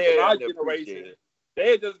like is very our underappreciated. Generation,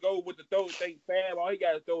 they just go with the thing. Fab, all he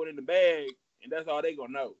got to throw it in the bag, and that's all they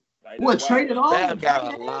gonna know. Like, traded off? Fab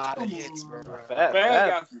got a lot of hits, bro.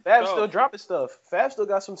 Fab still dropping stuff. Fab still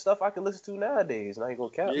got some stuff I can listen to nowadays, and I ain't gonna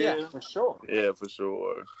count. Yeah, for sure. Yeah, for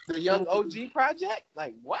sure. The Young OG project,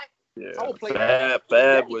 like what? Yeah,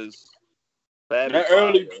 Fab was that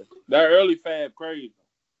early Fab crazy.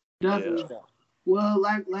 Definitely. Yeah. Well,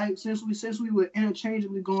 like since we were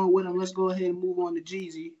interchangeably going with him, let's go ahead and move on to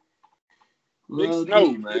Jezzy. Big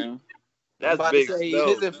Snow, man. That's Big Snow.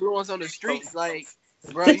 His influence on the streets, like,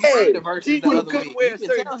 bro, he played the verses the other week. Wear a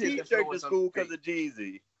certain t-shirt to school because of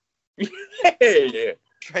Jezzy. Yeah.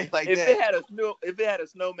 Straight like if that. If it had a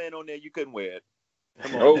snowman on there, you couldn't wear it.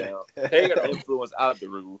 Come on Oh, now. take it off. Influence out the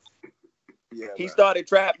roof. Yeah, He bro. started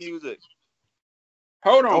trap music.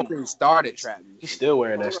 Hold I don't on. think he started trap music. He's still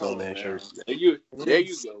wearing that snowman shirt. There you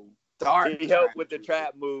go. Start He helped trap with the music.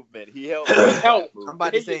 trap movement. He helped with the trap I'm movement.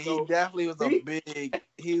 about to There say you he go. definitely was a See? big.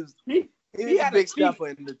 He was He a had big a seat. stepper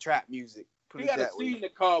in the trap music. Put He it had a that seat way. in the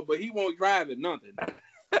car, but he won't drive it. Nothing.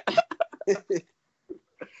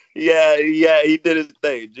 Yeah, he did his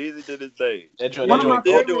thing. Jeezy did his thing. That joint, One that of my joint,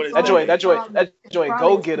 still favorite doing his that songs joint, thing. that joint, probably- that it's joint,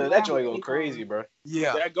 probably go getter. That Collab joint with go Akon. crazy, bro.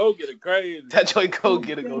 Yeah. That go get it crazy. That joint go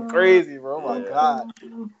getter go crazy, bro. Oh my Yeah. god.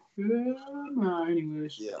 Nah,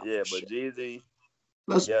 anyways. Yeah, but Jeezy.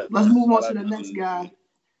 Let's Yeah. move on Shout to out the to next Jeezy. guy.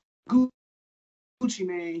 Gucci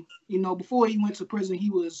Mane. You know, before he went to prison, he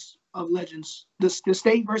was of legends. The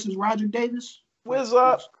State versus Roger Davis. What's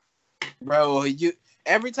up? Bro,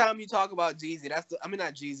 every time you talk about Jeezy, not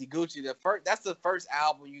Jeezy, Gucci. That's the first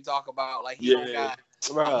album you talk about. Like he don't got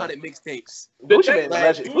Bro. 100 mixtapes. Gucci thing- Mane a like,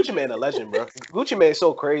 legend. Gucci Mane a legend, bro. Gucci Mane is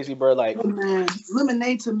so crazy, bro. Like, Oh, man,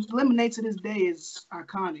 Lemonade to this day is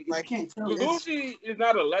iconic. I can't tell. That's, Gucci is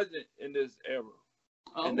not a legend in this era.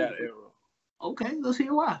 In that era. Okay, let's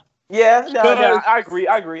hear why. yeah, no, Because- I agree.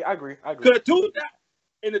 Because Gucci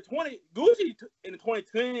in the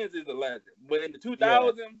 2010s is a legend, but in the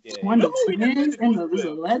 2000s, Yeah. When the Look who we just twins mentioned and is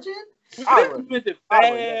a legend. we Alright. just mentioned Alright,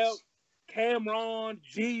 Fab, yes. Cameron,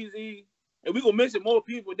 Jeezy, and we gonna mention more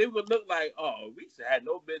people. They would look like, oh, we should have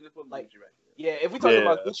no business with Like, Gucci right Yeah, if we talk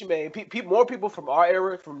about Gucci Mane, more people from our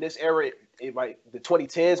era, from this era, the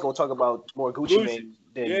 2010s, gonna talk about more Gucci Mane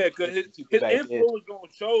than Yeah, because his people back then. influence on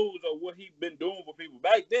shows of what he been doing for people.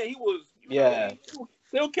 Back then, he was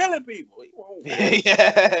still killing people. He won't.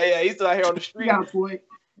 yeah, he's still out here on the He street. got a point.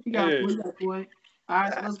 He got a point. All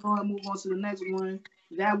right, so let's go and move on to the next one.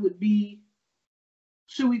 That would be,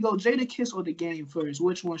 should we go Jadakiss or The Game first?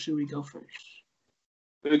 Which one should we go first?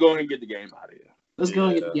 Let's go ahead and get the game out of here. Let's go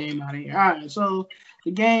and get the game out of here. All right, so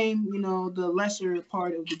The Game, you know, the lesser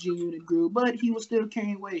part of the G-Unit group, but he was still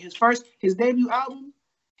carrying weight. His debut album,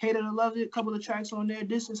 Hated or Loved It, a couple of tracks on there.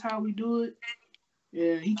 This Is How We Do It.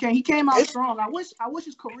 Yeah, he came out strong. I wish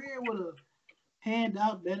his career would have panned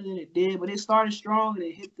out better than it did, but it started strong and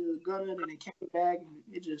it hit the gutter and then it came back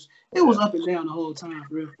and it was up and down the whole time.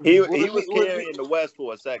 For real. He was carrying the West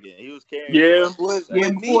for a second. He was carrying. With me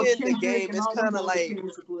in the game, it's kind of like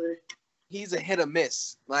he's a hit or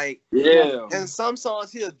miss. Like, and some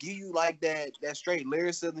songs he'll give you like that straight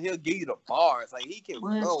lyricism. He'll give you the bars. Like he can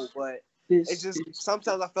flow, but it's just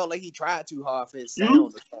sometimes I felt like he tried too hard for his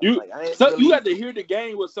sound. You got to hear the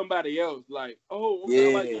game with somebody else. Like, I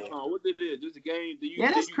like this song. What did it? Just a game.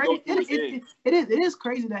 That's crazy. It is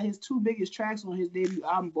crazy that his two biggest tracks on his debut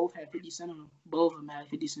album both had 50 Cent on them. Both of them had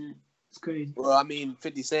 50 Cent. It's crazy. Well, I mean,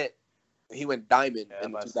 50 Cent, he went diamond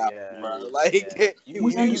in 2000, bro. Like, you get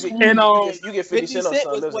 50 Cent on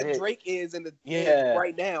something. Was what Drake is in the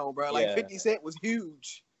right now, bro. Like 50 Cent was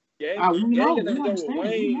huge. Yeah, we know.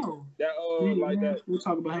 We'll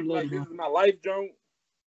talk about him later. This Is My Life, Joan.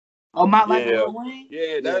 Oh, My Life with Lil Wayne?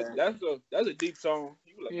 Yeah, that's a deep song.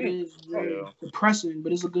 It is very depressing,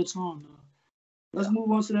 but it's a good song though. Let's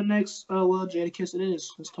move on to the next. Jadakiss it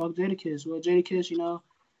is. Let's talk Jadakiss. Well, Jadakiss, you know,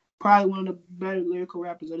 probably one of the better lyrical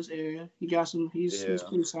rappers of this era. He got some. He's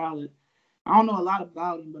pretty solid. I don't know a lot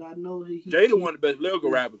about him, but I know Jada one of the best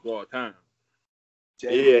lyrical rappers of all time.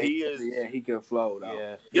 Jada, he is. Yeah, he can flow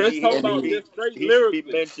though. Yeah, let's talk about this straight lyrically.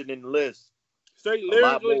 He mentioned in the list. Straight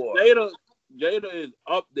lyrically, Jada is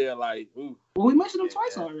up there. Like, ooh. Well, we mentioned him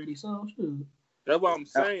twice already, so shoot. That's what I'm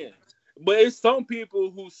saying. But it's some people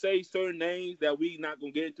who say certain names that we not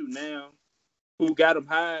gonna get into now, who got them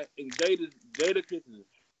high, and Jadakiss is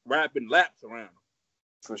rapping laps around him.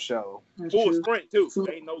 For sure. Full sprint too. So,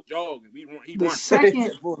 ain't no jogging. He the run.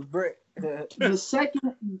 Second,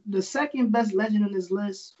 the second best legend on this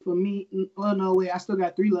list for me. Well, no wait, I still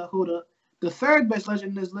got three left. Hold up. The third best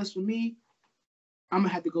legend on this list for me, I'm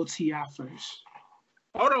gonna have to go T.I. first.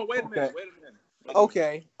 Hold on, wait a minute.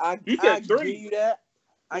 Okay, I give you that.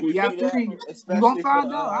 We got three. You gonna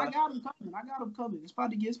find out? I got him coming. It's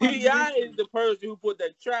about to get. T.I. is the person who put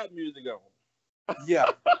that trap music on. Yeah.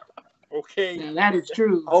 Okay. Yeah, that is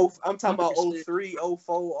true. I'm talking about 03,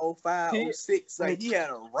 04, 05, 06. Like he had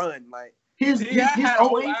a run. Like his 08,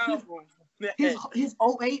 his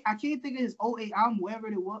 08. I can't think of his 08 album,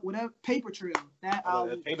 whatever Paper Trail. That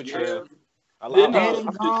album. Paper Trail.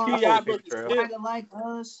 T.I. like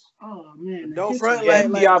us. Oh man. Don't front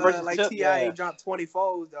like T.I. dropped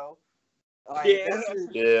 24s though. Like,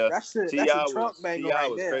 that's a Trump banger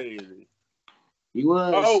right there. Crazy. He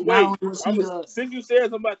was. Oh wait, since you said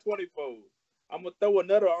something about 24, I'm gonna throw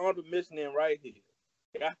another honorable mention in right here.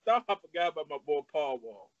 I thought I forgot about my boy Paul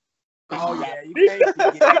Wall. Oh yeah, you can't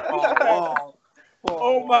forget Paul Wall.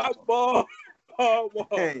 Oh my boy, Paul Wall.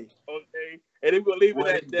 Hey. Okay, and then we're gonna leave it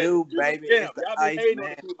at that. Do, baby? It's the Y'all ice be hating man,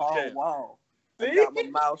 on the Paul chat. Wall. See? I got my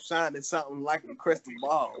mouth shining something like a crystal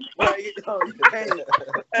ball. You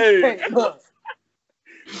Hey, look.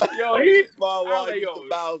 yo, he Paul Wall like, used yo. to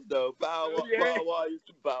bounce though. Paul Wall used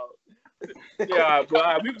to bounce. Yeah,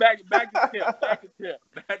 but we back to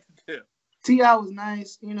tip. T.I. was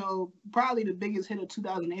nice, you know, probably the biggest hit of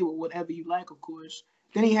 2008 with Whatever You Like, of course.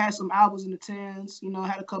 Then he had some albums in the 10s, you know,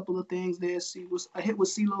 had a couple of things there. He was a hit with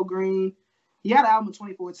CeeLo Green. He had an album in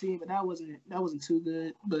 2014, but that wasn't too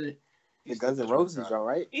good. But The Guns N' Roses, all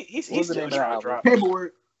right. He's the name of that album?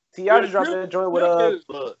 Paperwork. T.I. just dropped that joint with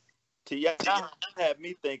Look, T.I. had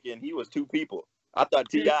me thinking he was two people. I thought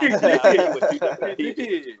T.I. was two different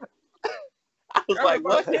people. I was like,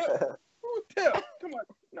 what? Tip? Come on.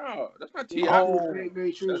 No, that's not T.I. Oh, very,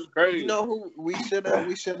 very true. That's crazy. You know who we should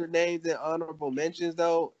have named in honorable mentions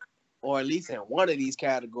though, or at least in one of these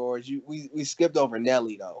categories. We skipped over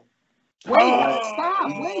Nelly though. Wait, stop.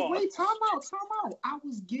 Wait, time out. I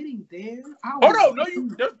was getting there.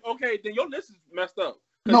 Okay, then your list is messed up.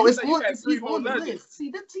 No, it's on the list.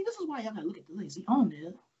 See, this is why y'all gotta look at the list. He on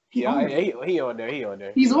there. He on there.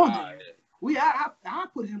 He's on there. I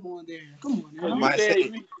put him on there. Come on now.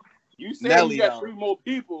 You said Nelly, you got 3 more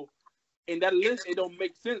people in that list. It don't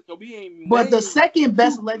make sense. So we ain't. But the second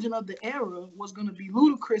best legend of the era was gonna be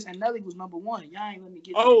Ludacris, and Nelly was number 1. Y'all ain't let me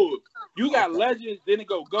get. Oh, you got legends, then it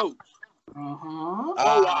go goats.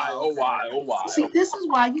 Oh why? See, this is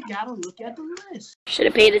why you gotta look at the list. Should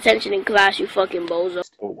have paid attention in class, you fucking bozo.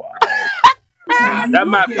 Oh wow. That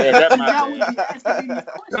might be. I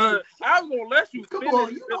was gonna let you. Come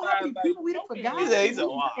on, you know how many people we done forgot.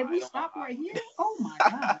 If we stop right here, oh my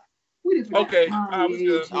god. We didn't forget. Okay,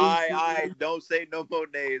 I don't say no more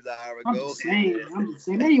names. I'm just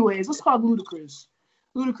saying. Anyways, let's talk Ludacris.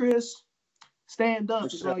 Ludacris, stand up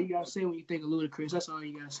is all you gotta say when you think of Ludacris. That's all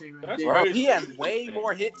you gotta say right there. Bro, he has way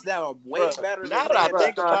more hits that are way better. Now that I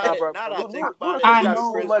think about it, I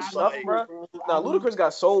know so much stuff, bro. Now Ludacris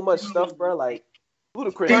got so much stuff, bro. Like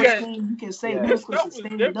Ludacris. You can say Ludacris is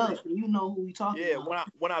standing up, and you know who we talking about.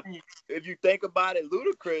 Yeah, if you think about it,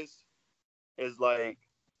 Ludacris is like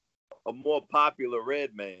a more popular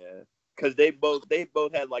Redman because they both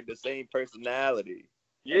had like the same personality.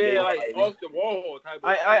 Yeah, like off the wall type of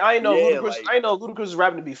I know Ludacris. like, I know Ludacris was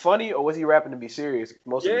rapping to be funny, or was he rapping to be serious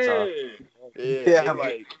most of the time? Yeah,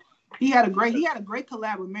 like he had a great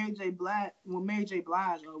collab with Mary J. Blige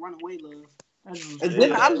Runaway Love. And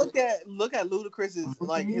then I look at Ludacris's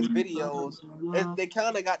like his videos. They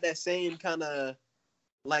kind of got that same kind of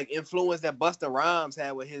like influence that Busta Rhymes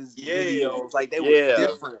had with his videos. Like they were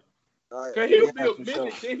different. Cause he'll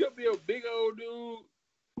be a big old dude.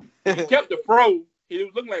 He kept the fro. He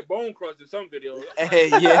was looking like Bone Crush in some videos. Hey,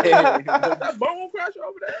 yeah. That Bone Crush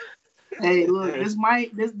over there. Hey, look, this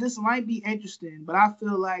might be interesting, but I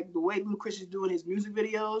feel like the way Ludacris is doing his music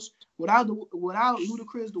videos, without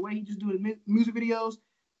Ludacris, the way he just doing his music videos,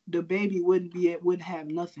 the baby wouldn't have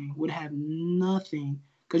nothing.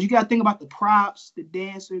 Because you got to think about the props, the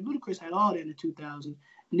dancers. Ludacris had all that in the 2000s.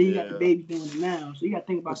 And then you got the baby doing it now. So you got to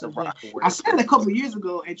think about something. I said it a couple of years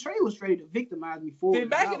ago, and Trey was ready to victimize me for it. See,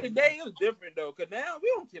 back in the day, it was different, though, because now we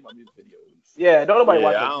don't care about music videos. Yeah, don't nobody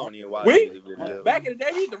watch I don't even watch music videos. Back in the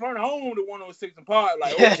day, we used to run home to 106 and Park.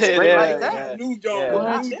 Like, New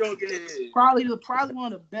Joke is. Probably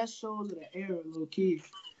one of the best shows of the era, little kid.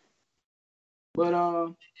 But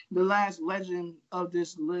the last legend of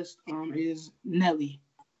this list is Nelly.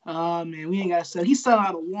 Man, we ain't got to sell. He sell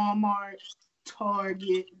out of Walmart,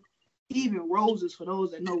 Target, even Roses for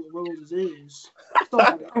those that know what Roses is.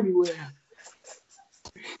 Sold everywhere.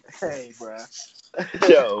 Hey, bro.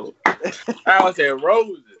 Yo, I was saying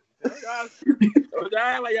Roses. Don't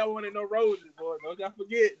y'all like y'all want to know Roses, boy. Don't y'all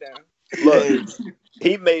forget now. Look,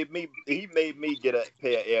 he made me get a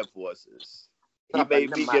pair of Air Forces. He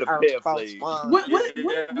made me get a pair of Flames. What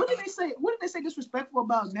did they say? What did they say disrespectful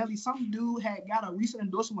about Nelly? Some dude had got a recent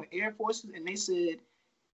endorsement with Air Forces, and they said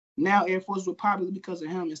now Air Forces were popular because of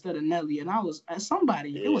him instead of Nelly. And I was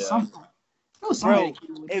somebody. Yeah. It was something. It was somebody.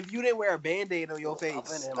 Bro, if you didn't wear a Band-Aid on your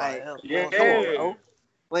face, like, come on, bro.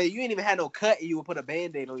 Like, you ain't even had no cut and you would put a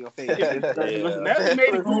Band-Aid on your face. That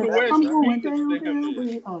made it cool to West.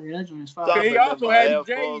 Oh, yeah, that joint is fire. He also had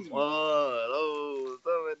James.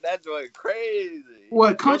 That joint crazy.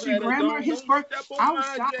 What, Country Grammar? His first. I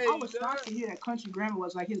was shocked to hear that Country Grammar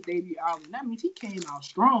was like his debut album. That means he came out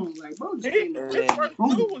strong. Like, bro, just came out his first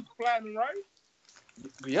two was platinum, right?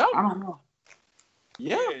 Yeah. I don't know.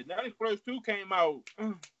 Yeah, now his first two came out.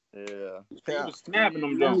 Yeah. He was snapping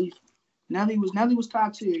them jumps. Nelly was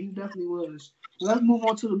top tier. He definitely was. Let's move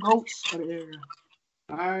on to the GOATs of the era.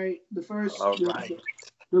 All right,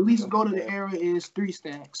 the least GOAT of the era is 3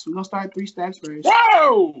 Stacks. We're gonna start 3 Stacks first.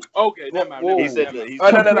 Whoa! Okay, never mind. Whoa. He said that.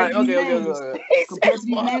 No. Okay. Compared to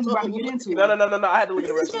these names, we're about to get into. No. I had to look at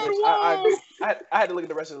the rest of the list. I agree. I had to look at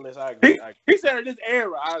the rest of the list. I agree. He said in this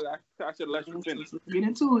era. I should let you finish. Let's get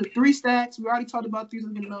into it. 3 Stacks. We already talked about 3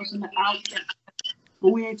 Stacks in the Outkast. But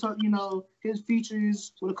we ain't talking, his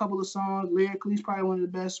features with a couple of songs. Lyrically, he's probably one of the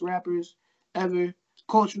best rappers ever.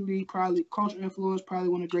 Culturally, cultural influence, probably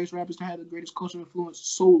one of the greatest rappers to have the greatest cultural influence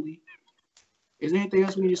solely. Is there anything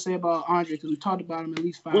else we need to say about Andre? Because we talked about him at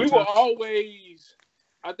least 5 times. We will always,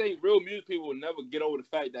 I think real music people will never get over the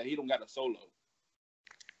fact that he don't got a solo.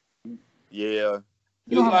 Yeah.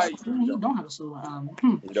 He don't have a solo album.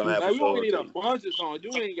 You don't have a you solo. don't need a bunch of songs.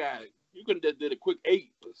 You ain't got it. You could have did a quick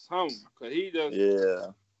 8 or something. Because he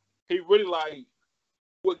really like,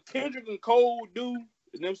 what Kendrick and Cole do,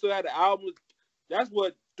 and them still had the albums, that's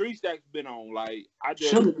what 3 Stacks been on. Like, I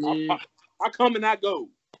come and I go.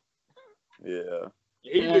 Yeah.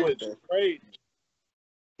 He do it crazy.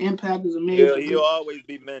 Impact is amazing. Yeah, he'll always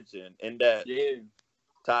be mentioned in that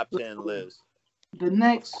top 10 list. The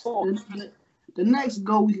next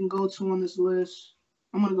GOAT we can go to on this list,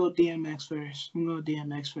 I'm gonna go DMX first.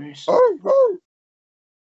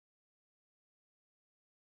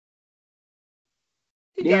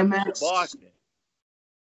 DMX.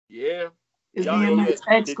 Yeah. Did y'all hear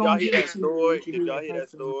that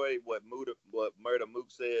story? What Murder Mook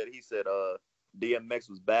said? He said DMX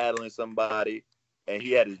was battling somebody and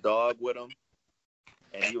he had his dog with him,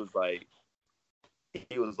 and he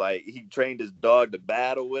trained his dog to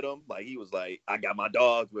battle with him. Like, he was like, I got my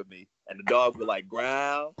dogs with me, and the dog would like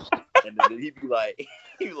growl, and then he'd be like,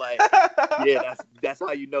 yeah, that's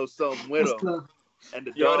how you know something with him. And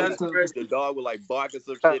the dog would like bark or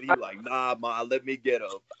some shit. He was like, nah, ma, let me get him.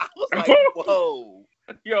 I was like, whoa.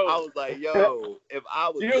 I was like, yo, if I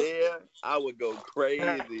was there, I would go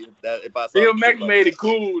crazy. If I saw DMX made it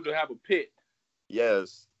cool to have a pit.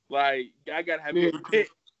 Yes. Like, I gotta have a pit.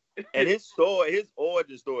 And his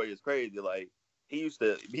origin story is crazy. Like, he used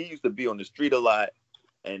to be on the street a lot,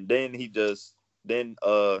 and then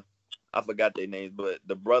I forgot their names, but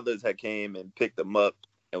the brothers had came and picked him up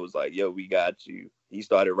and was like, yo, we got you. He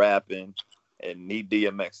started rapping, and he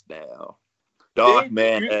DMX now.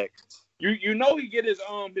 Darkman X. You know he get his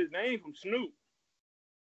name from Snoop.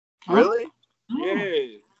 Really?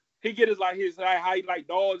 Yeah. He get his how he like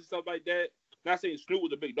dogs and stuff like that. Not saying Snoop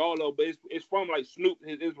was a big dog though, but it's from like Snoop,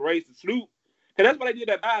 his inspiration Snoop. Cause that's why they did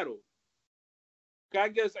that battle. Cause I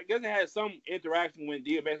guess it had some interaction when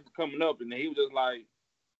DMX was coming up, and then he was just like,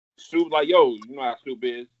 Snoop like, yo, you know how Snoop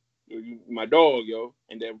is. You my dog, yo.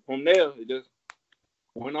 And then from there, it just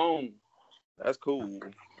went on. That's cool.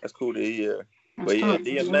 That's cool to hear. But yeah,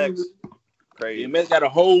 DMX, crazy. DMX got a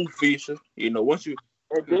whole feature. Once you...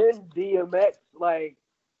 And then DMX, like,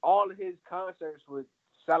 all of his concerts would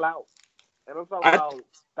sell out. And I'm talking about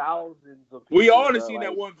thousands of people. We all seen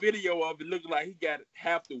that one video of it looking like he got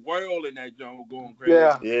half the world in that jungle going crazy.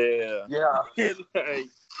 Yeah. Like,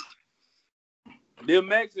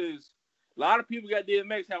 DMX is... A lot of people got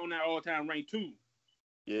DMX on that all-time rank too.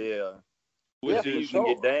 Yeah. He used to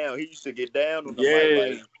get down. He used to get down on the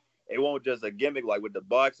mic. Like, it wasn't just a gimmick like with the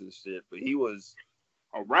boxing shit, but he was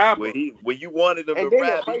a rapper. When you wanted him to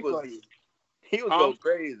rap, he was going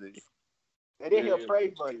crazy. And then he'll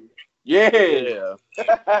pray for you. Yeah.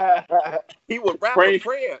 He would rap a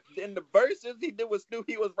prayer. In the verses he did with Snoop,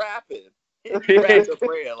 he was rapping. He rapped a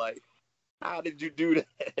prayer. Like, how did you do that?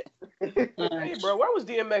 Hey, bro, where was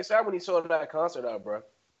DMX at when he sold that concert out, bro?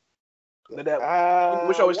 Which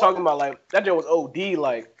I was talking about, like, that joint was OD,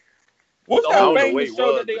 like. What's that famous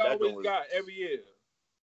show that they always got every year?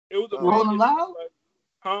 It was a Rolling Loud?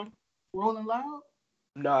 Huh? Rolling Loud?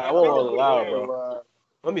 Nah, I wasn't Rolling Loud, bro.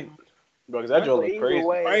 Bro, because that joint was crazy.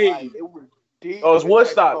 Like, it was deep. Oh, it's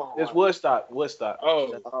Woodstock. It's Woodstock.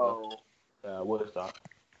 Oh. Yeah, Woodstock.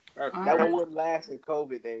 That one wouldn't last in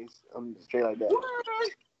COVID days. I'm straight like that.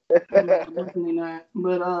 Definitely not.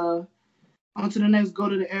 But on to the next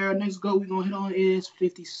GOAT of the era. Next GOAT we're gonna hit on is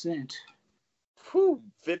 50 Cent.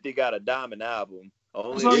 50 got a diamond album.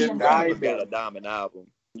 Only his got a diamond album.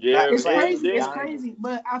 Yeah, it's crazy. It's crazy.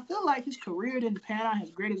 But I feel like his career didn't pan out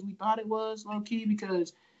as great as we thought it was, low key,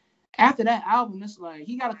 because after that album, it's like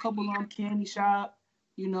he got a couple on Candy Shop.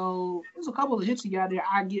 There's a couple of hits he got there.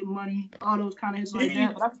 I Get Money, all those kind of hits like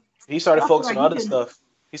that. But he started focusing on other stuff.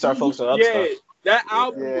 He started focusing on other stuff. That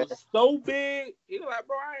album was so big. He was like,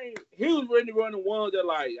 bro, he was really running ones that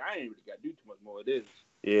like, I ain't really got to do too much more of this.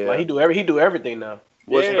 Yeah. Like he do everything now.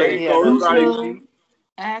 What's Yeah, crazy? so What's crazy.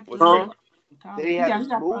 Actor. Huh? Then he He had got this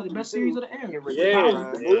probably the movie best series too. of the era. Get Rich or Yeah, Die the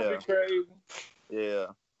Trying. movie crazy. Yeah.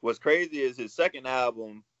 What's crazy is his second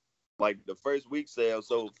album, like the first week sales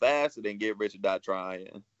sold faster than Get Rich or Die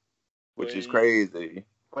Trying, which is crazy.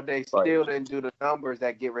 But they still didn't do the numbers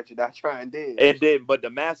that Get Rich or Die Trying did. It did, but the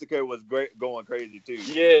Massacre was great, going crazy too.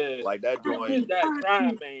 Yeah, like that joint. Get That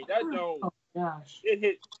Trying, man. That joint. Oh gosh.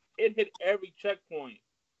 It hit every checkpoint.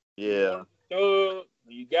 Yeah.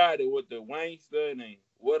 You got it with the Wangster and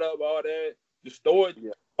What Up, all that. The story.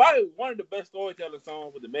 Yeah. Probably one of the best storytelling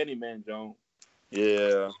songs with the Many Man Jones.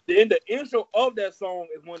 Yeah. Then the intro of that song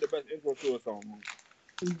is one of the best intros to a song.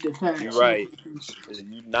 You're right.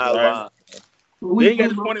 You're not lying. Then he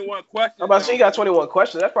got 21 Questions. I'm about to say he got 21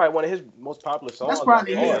 Questions. That's probably one of his most popular songs. That's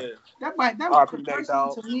probably that was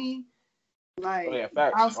personally to me. Like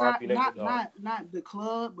outside, not the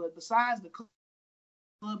club, but besides the club,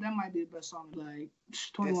 that might be the best song. Like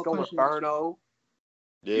 21 Questions. Inferno.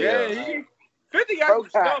 Yeah. 50 got some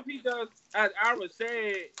stuff he does. As Ira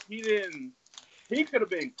said, he could have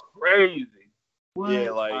been crazy. What?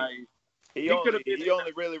 Yeah, he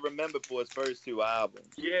only really remembered for his first two albums.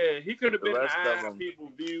 Yeah, he could have been the eye people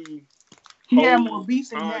view. He had more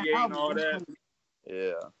beats in that Kanye album. And all that.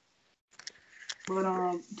 Yeah. But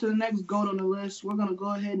to the next goat on the list, we're gonna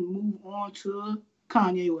go ahead and move on to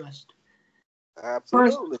Kanye West.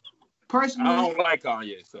 Absolutely. Personally, I don't like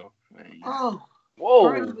Kanye, so. Oh.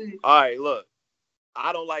 Whoa. All right, look.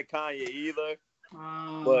 I don't like Kanye either.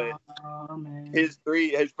 But his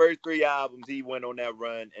first three albums, he went on that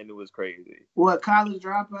run and it was crazy. What? College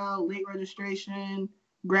Dropout, Late Registration,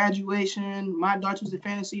 Graduation, My Dark Twisted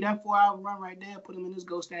Fantasy. That 4-album run right there put him in his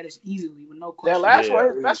GOAT status easily with no question. That last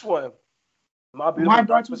one, his best one. My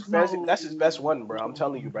Dark Twisted Fantasy. That's his best one, bro. I'm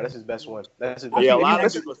telling you, bro. That's his best one. That's his best a one. lot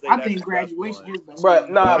of people say I think Graduation is best. Bro,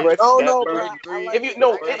 nah, bro. If you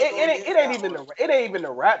know, it ain't even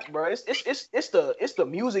the rap, bro. It's the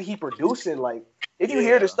music he producing. Like, if you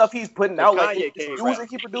hear the stuff he's putting out, like this music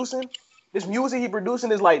he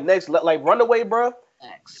producing is like like Runaway, bro.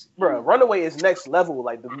 Bro, Runaway is next level.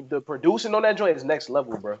 Like the producing on that joint is next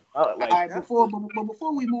level, bro. All right, before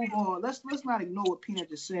we move on, let's not ignore what Peanut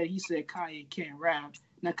just said. He said Kanye can't rap.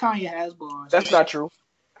 Now Kanye has bars. That's not true.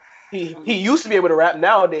 He used to be able to rap.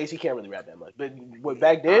 Nowadays he can't really rap that much. But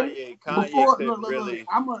back then, Kanye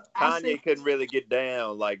couldn't really get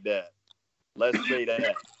down like that. Let's say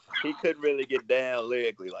that he couldn't really get down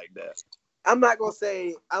lyrically like that. I'm not gonna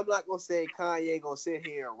say Kanye gonna sit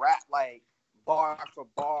here and rap like bar for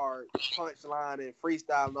bar, punchline and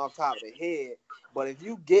freestyling off top of the head. But if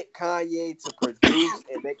you get Kanye to produce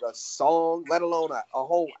and make a song, let alone a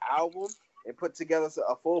whole album, and put together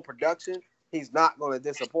a full production, he's not going to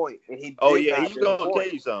disappoint. And he's going to tell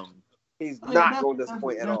you something. He's not going to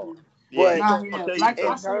disappoint at all. But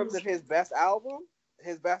in terms of his best album,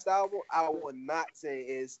 I would not say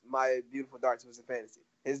is My Beautiful Dark Twisted Fantasy.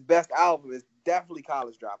 His best album is definitely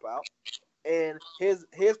College Dropout. And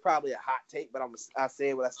here's probably a hot take, but I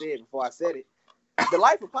said what I said before I said it. The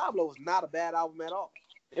Life of Pablo is not a bad album at all.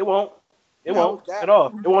 It won't at all.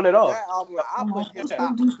 It won't at all. That album, I put his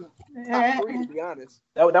top 3, to be honest.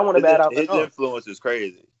 That one a bad album. His influence is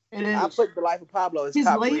crazy. It is. I put The Life of Pablo as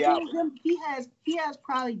top 3 album. He has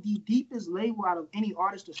probably the deepest label out of any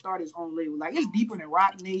artist to start his own label. Like, it's deeper than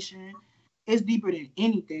Rock Nation. It's deeper than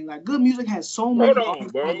anything. Like, good music has so many. Hold on,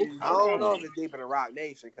 bro. I don't know if it's deeper than Rock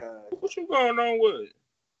Nation, cuz. What you going on with?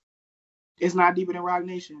 It's not deeper than Rock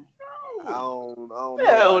Nation. I don't know.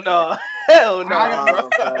 Hell no. I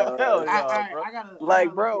gotta,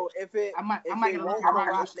 like, bro, if it won't come on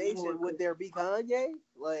Rock Nation, would there be Kanye?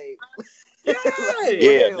 Like,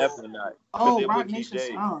 yeah, definitely not. Oh, Rock Nation.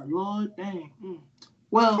 Oh, Lord, dang.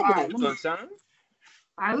 Well, all right. Let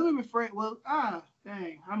me rephrase. Well,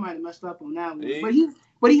 dang, I might have messed up on that one.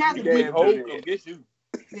 But he has a big hope to get you.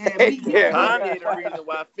 Yeah, but Kanye the reason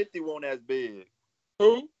why 50 won't as big.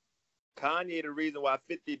 Who? Kanye the reason why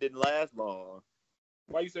 50 didn't last long.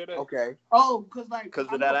 Why you say that? Okay. Oh, because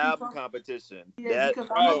of that album competition. Yeah,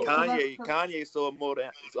 Kanye sold more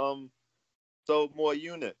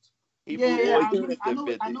units. He moved more units than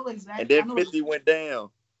 50. I know exactly. And then 50 went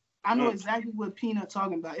down. I know exactly what Peanut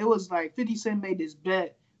talking about. It was like 50 Cent made this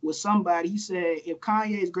bet with somebody. He said, if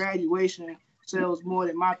Kanye's Graduation sells more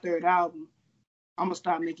than my third album, I'm gonna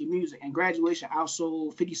stop making music. And Graduation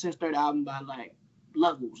outsold 50 Cent's third album by like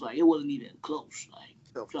levels. Like, it wasn't even close. Like,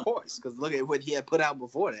 of course, because look at what he had put out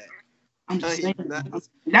before that. I'm just saying.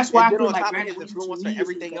 That's why I feel like his influence for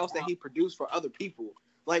everything else that he produced for other people.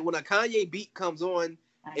 Like, when a Kanye beat comes on,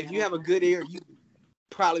 if you have a good ear, you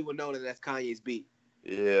probably would know that that's Kanye's beat.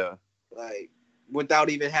 Yeah. Like, without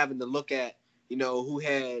even having to look at, who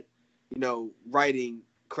had, writing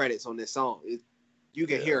credits on this song. You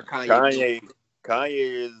can hear Kanye.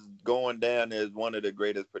 Kanye is going down as one of the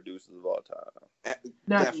greatest producers of all time.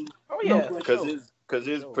 Definitely. Oh yeah, because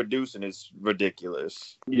his producing is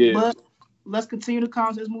ridiculous. Yeah. But let's continue the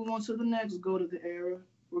conversation. Let's move on to the next GOAT of the era.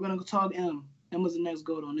 We're gonna talk M. M was the next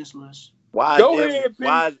GOAT on this list. Why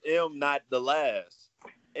is M not the last?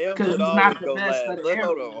 M should always go last.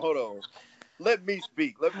 Hold on. Let me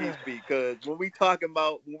speak. Because when we talking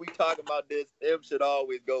about this, M should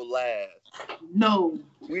always go last. No.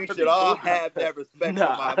 We should all have that respect for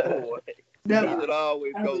my boy. He should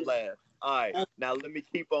always go last. All right. Now let me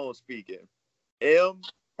keep on speaking. M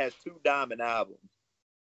has 2 diamond albums.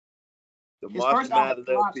 The Marshall Mathers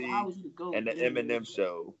LP and the Eminem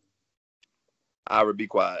Show. I would be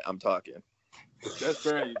quiet. I'm talking. That's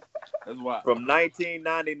crazy. That's wild. From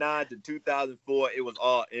 1999 to 2004, it was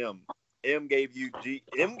all M. M gave you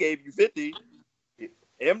 50.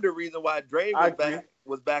 M the reason why Dre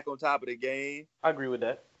was back on top of the game. I agree with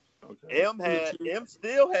that. Okay. M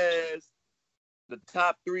still has the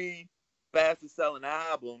top 3 fastest selling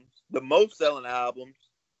albums, the most selling albums.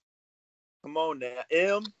 Come on now.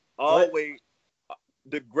 M always,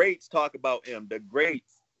 the greats talk about M. The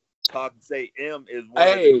greats say M is one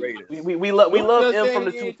of the greatest. We love M from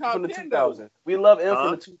the 2000s. We love M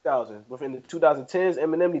from the 2000s. Within the 2010s,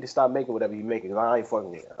 Eminem need to stop making whatever he's making. I ain't fucking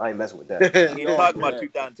with it. I ain't messing with that. We ain't talking about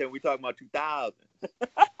 2010. We talking about 2000.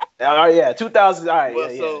 Yeah, 2000. All right, well,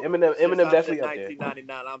 yeah. So Eminem definitely up there.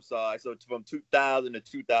 1999. I'm sorry. So from 2000 to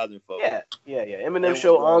 2004. Yeah. Eminem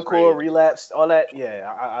Show, Encore, Relapse, all that.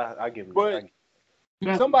 Yeah, I give him. But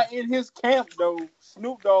somebody in his camp though,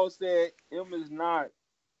 Snoop Dogg said M is not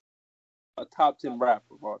a top 10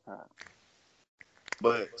 rapper of all time.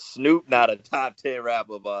 But Snoop not a top 10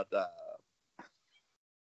 rapper of all time.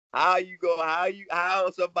 How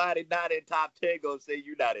somebody not in top 10 gonna say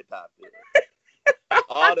you not in top 10?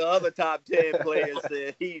 All the other top 10 players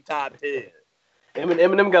said he top 10.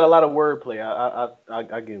 Eminem got a lot of wordplay.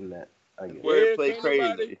 I give him that. Wordplay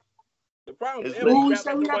crazy. The problem is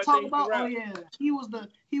we gotta talk about. Oh yeah, he was the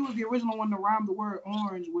original one to rhyme the word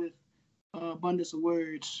orange with abundance of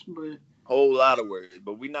words, but whole lot of words.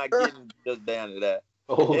 But we're not getting just down to that.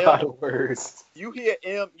 A whole lot of words. You hear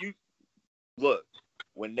M? You look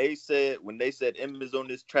when they said M is on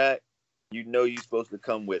this track. You know you're supposed to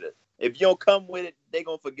come with it. If you don't come with it, they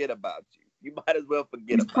gonna forget about you. You might as well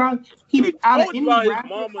forget about it. He out of any rapper, his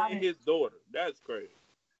mama and his daughter. That's crazy.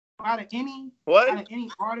 Out of any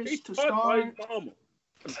artist to star.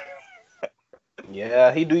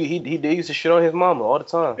 Yeah, he used to shit on his mama all the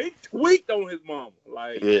time. He tweaked on his mama.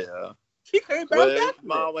 Like, yeah. She came back his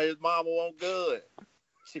mama wasn't good.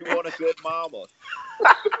 She want a good mama.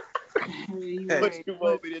 What you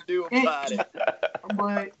want me to do about it?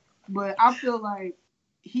 But I feel like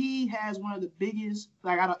he has one of the biggest,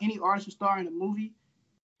 like out of any artist to star in a movie,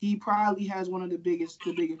 he probably has one of the biggest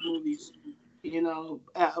movies.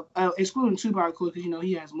 Excluding Tupac, of course, because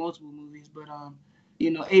he has multiple movies. But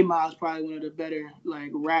 8 Mile is probably one of the better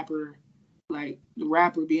rapper, the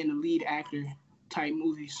rapper being the lead actor type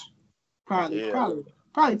movies. Probably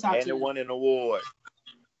top 10. And it won an award.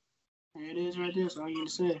 There it is right there. That's all you need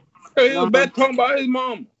to say. He was back talking about his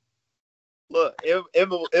mom. Look,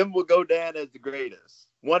 M will go down as the greatest.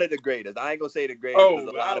 One of the greatest. I ain't gonna say the greatest. Oh,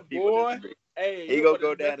 a lot of people disagree. Hey, he gonna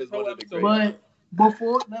go down as one of the greatest. But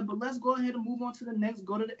let's go ahead and move on to the next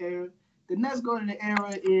GOAT of the era. The next GOAT of the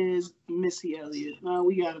era is Missy Elliot. Now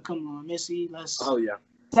we gotta come on, Missy. Let's. Oh yeah.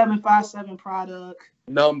 757 product.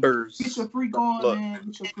 Numbers. Get your freak on, man.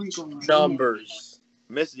 Get your freak on. Numbers.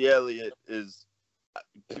 Missy Elliot is.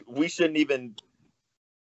 We shouldn't even.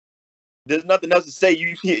 There's nothing else to say.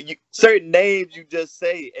 You certain names you just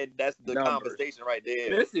say, and that's the conversation right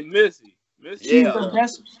there. Missy. She's the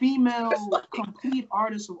best female complete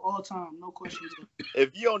artist of all time. No questions.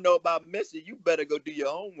 If you don't know about Missy, you better go do your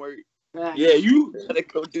homework. Yeah, you better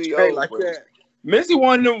go do your homework. Like that. Missy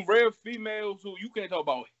one of them rare females who you can't talk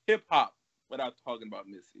about hip hop without talking about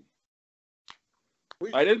Missy.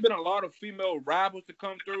 Like there's been a lot of female rappers to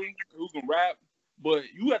come through who can rap, but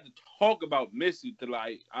you have to talk about Missy to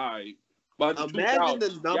like, all right. Imagine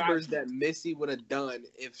the numbers that Missy would have done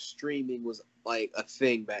if streaming was like a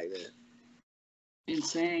thing back then.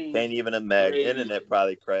 Insane. Can't even imagine. Crazy. Internet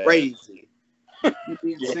probably crashed. Crazy.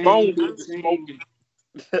 Phone smoking.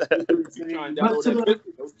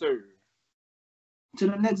 To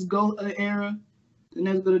the next GOAT of the era. The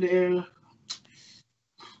next GOAT of the era.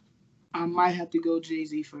 I might have to go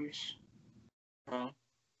Jay-Z first. Huh?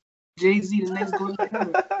 Jay-Z, the next GOAT of the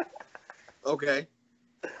era. Okay.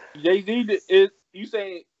 Jay-Z is you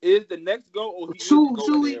saying is the next GOAT or he two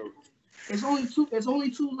It's only two. It's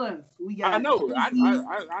only two left. We got. I know. Jay-Z,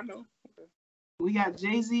 I know. We got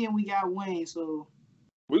Jay-Z and we got Wayne. So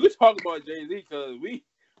we could talk about Jay-Z because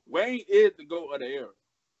Wayne is the GOAT of the era.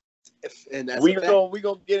 And that's we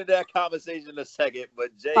gonna get into that conversation in a second,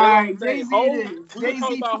 but Jay. All right, Jay-Z.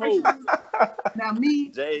 Jay-Z. Now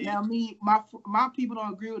me, my people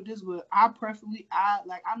don't agree with this, but I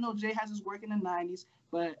know Jay has his work in the 90s,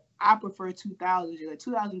 but I prefer 2000. Like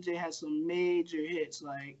 2000 Jay has some major hits,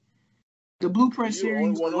 like the Blueprint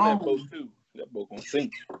series alone. That book gonna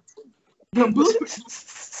sink. The Blueprint.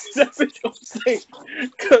 That bitch gonna sink.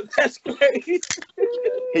 Cause that's crazy.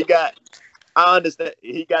 I understand.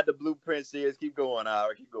 He got the Blueprint series. Keep going,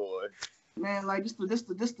 Howard. Keep going. Man, like this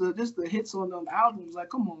the hits on them albums. Like,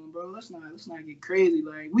 come on, bro. Let's not get crazy.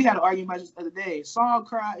 Like, we had an argument about this the other day. Song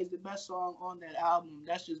Cry is the best song on that album.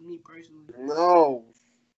 That's just me personally. No.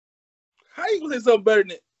 How you gonna say something better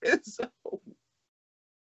than it? It's so...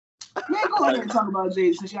 Man, go ahead and talk about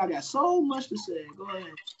Jay since y'all got so much to say. Go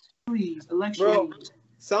ahead. Please, election. Bro,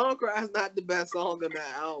 Song Cry is not the best song on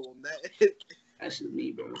that album. That's just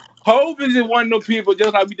me, bro. Hov is just one of those people,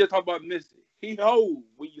 just like we just talked about Missy. He Hov.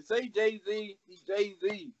 When you say Jay-Z, he's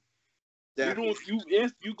Jay-Z.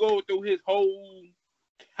 You go through his whole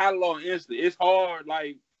catalog instantly. It's hard.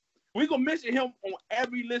 Like, we gonna mention him on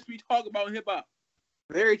every list we talk about hip hop.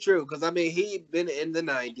 Very true, because I mean he been in the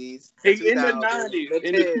 90s. He in the 90s.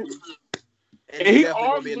 And he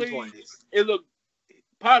arguably it look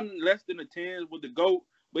probably less than the 10s with the GOAT,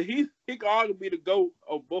 but he could arguably be the GOAT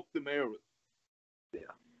of both them eras.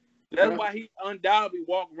 Yeah. That's why he undoubtedly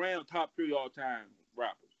walk around top 3 all time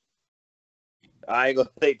rappers. I ain't gonna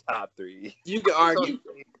say top 3. You can argue.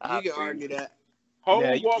 That.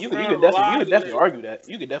 Yeah, you could definitely argue that.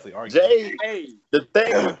 You could definitely argue. Jay, hey. The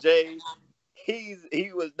thing with Jay, he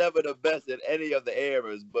was never the best in any of the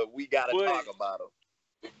eras, but we gotta talk about him.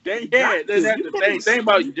 That's the thing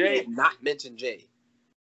about Jay. Not mention Jay.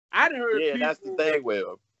 I done heard people. That's the thing with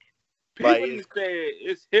him. People just say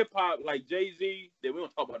it's hip hop like Jay-Z, then we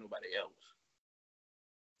don't talk about nobody else.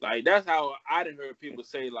 Like, that's how I done heard people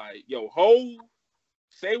say, like, yo, Hov,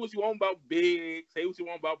 say what you want about Big, say what you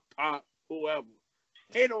want about Pop, whoever.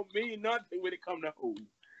 It don't mean nothing when it come to Hov.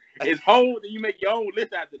 It's Hov, then you make your own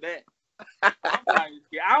list after that. Like,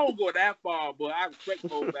 yeah, I don't go that far, but I respect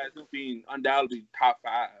Hov as him being undoubtedly top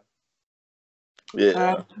 5.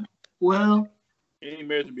 Yeah. Well, he ain't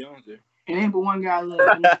married to Beyonce. It ain't but one guy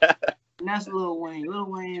left, and that's Lil Wayne.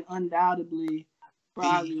 Lil Wayne undoubtedly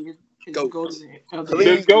probably is the GOAT of the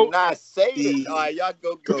Please do not say it. All right, y'all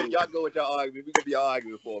go with your argument. We could be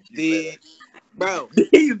arguing for a few minutes. Bro,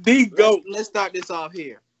 he's the GOAT. Let's start this off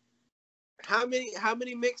here. How many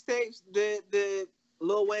mixtapes did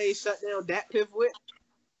Lil Wayne shut down Dat Piff with?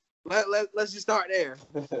 Let's just start there.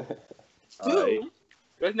 Right.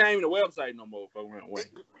 That's not even a website no more.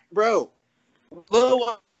 Bro,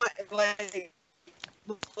 Lil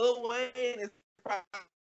Wayne is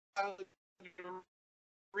probably the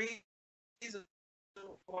reason.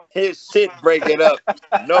 His shit breaking up.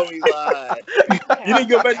 No, he lied. You didn't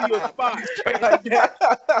go back to your spot.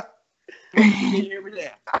 You hear me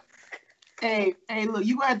there? Hey, look,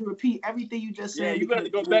 you got to repeat everything you just said. Yeah, you got to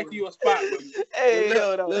go back to your spot. Hey,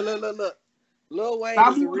 look. Lil Wayne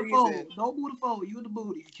Stop is the moving reason. the phone. Don't move the phone. You in the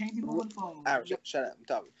booty. You can't be moving the phone. All right, shut up. I'm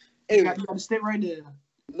talking. Anyway, you got to stay right there.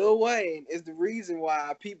 Lil Wayne is the reason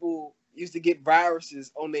why people used to get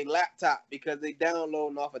viruses on their laptop because they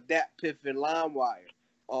downloading off of Dat Piff and LimeWire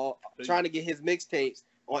or trying to get his mixtapes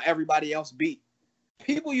on everybody else's beat.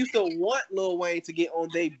 People used to want Lil Wayne to get on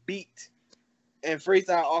their beat and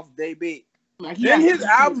freestyle off their beat. Like, then his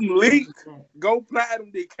album leaked, go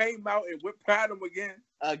platinum. They came out and went platinum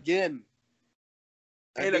again.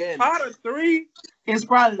 And a Carter 3, it's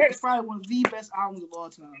probably one of the best albums of all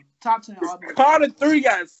time. Top 10 albums. Carter 3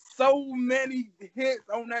 got so many hits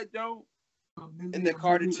on that joint. And then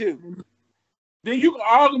Carter 2. Then you can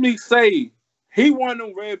arguably say he one of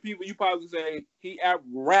them rare people. You probably say he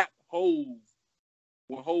out-rapped Hov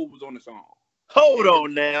when Hov was on the song. Hold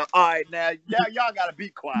on now. All right, now y'all gotta be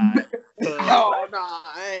quiet. Oh no,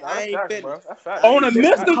 I ain't finished. On a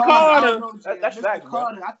Mr. Carter. That's fact,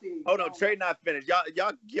 bro. Hold on, Trey not finished.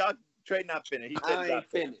 Y'all Trey not finished. He said I ain't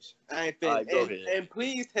finished. Right, go ahead. And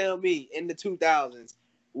please tell me in the 2000s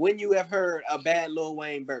when you have heard a bad Lil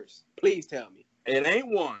Wayne verse. Please tell me. It ain't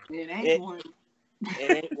one. It ain't one. It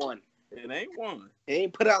ain't one. It ain't one. He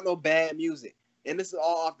ain't put out no bad music, and this is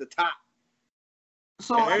all off the top.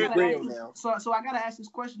 So I gotta ask this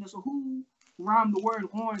question. So who rhymed the word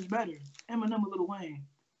orange better, Eminem or Lil Wayne?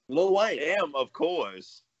 Lil Wayne. Of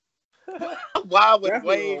course. Why would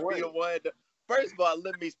Definitely Wayne be the one? First of all,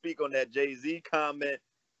 let me speak on that Jay-Z comment.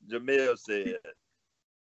 Jamil said,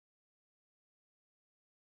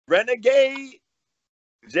 Renegade,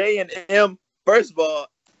 Jay and M. First of all,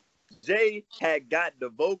 Jay had got the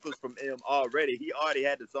vocals from M already. He already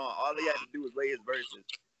had the song. All he had to do was lay his verses.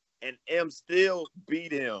 And M still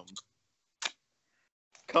beat him.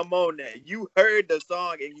 Come on now. You heard the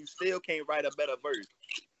song and you still can't write a better verse.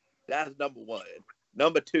 That's number one.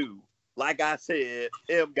 Number two, like I said,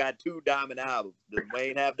 M got 2 diamond albums. Does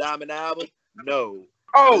Wayne have diamond albums? No.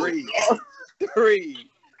 Oh,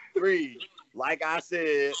 Three. Like I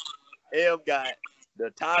said, M got the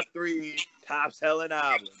top 3 top selling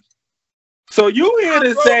albums. so you here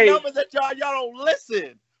to say numbers that y'all don't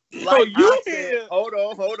listen. So you hear? Hold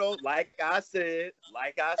on. Like I said,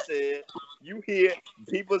 you hear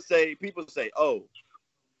people say, oh,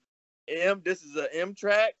 M, this is an M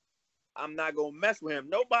track. I'm not gonna mess with him.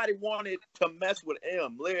 Nobody wanted to mess with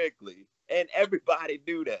M lyrically, and everybody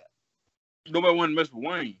do that. Nobody wanted to mess with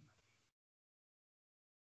Wayne.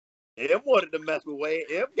 M wanted to mess with Wayne.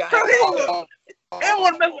 M got M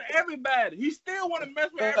want to mess with everybody. He still want to mess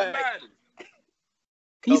with everybody.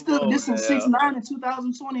 He still dissing 6ix9ine in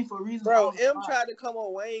 2020 for reasons. Bro, M tried to come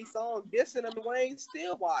on Wayne's song, dissing him, and Wayne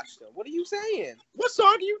still watched him. What are you saying? What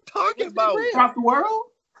song are you talking about? Drop the World?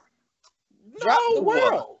 Drop the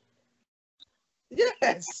World.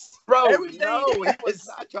 Yes. Bro, Everything he was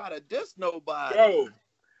not trying to diss nobody. Bro,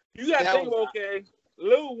 you got to think about, okay,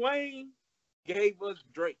 Lil Wayne gave us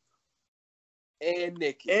Drake. And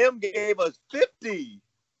Nicki. M gave us 50.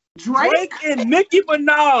 Drake and Nicki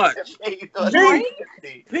Minaj.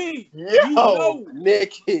 Drake? P. Yo,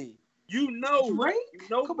 Nicki. You know. Drake? You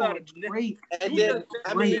know Come about on, it. Drake. And then,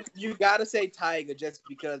 I mean, you gotta say Tyga just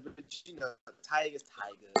because, but you know, Tyga's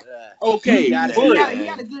Tyga. Okay, He but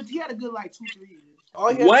had a good like 2-3 years.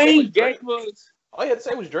 Wayne gave us. All you had to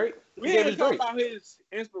say was Drake. He We gave us didn't talk Drake. about his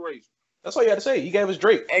inspiration. That's all you had to say. He gave us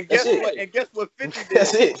Drake. And That's guess it. what? And guess what 50 did?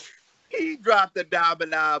 That's it. He dropped the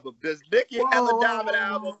diamond album. Does Nicki have a diamond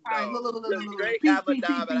album? All right, No. look. Does Drake have a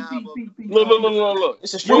diamond album? Look.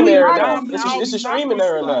 It's a streaming era now. Diamond It's a streaming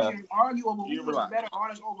era now. Argue over You who was relax. the better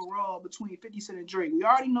artist overall between 50 Cent and Drake. We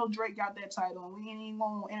already know Drake got that title, and we ain't even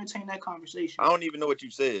gonna entertain that conversation. I don't even know what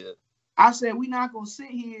you said. I said we not gonna sit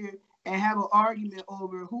here and have an argument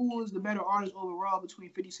over who was the better artist overall between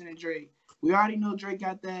 50 Cent and Drake. We already know Drake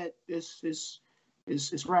got that. It's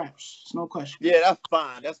raps. It's no question. Yeah, that's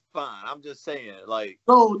fine. I'm just saying, like.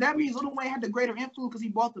 So that means Lil Wayne had the greater influence because he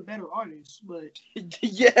bought the better artists. But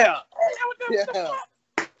Yeah.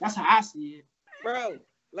 that's how I see it. Bro,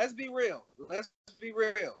 let's be real.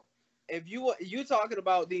 If you talking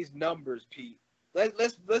about these numbers, Pete,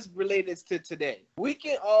 let's relate this to today. We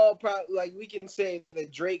can all probably we can say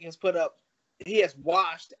that Drake has he has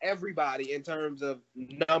washed everybody in terms of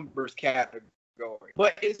numbers category.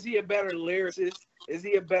 But is he a better lyricist? Is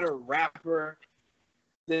he a better rapper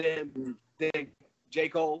than J.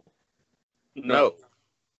 Cole? No.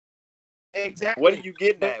 Exactly. What are you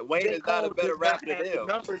getting at? Wayne J. is not a Cole better does rapper not than have the him.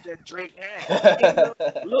 numbers that Drake has.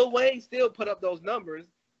 Lil Wayne still put up those numbers,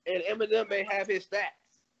 and Eminem may have his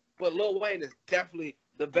stats, but Lil Wayne is definitely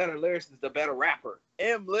the better lyricist, the better rapper.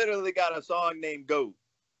 M literally got a song named GOAT.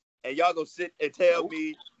 And y'all go sit and tell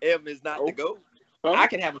me M is not the GOAT? I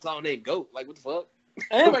can have a song named GOAT. Like, what the fuck?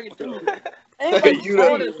 Anybody can do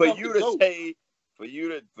it. For you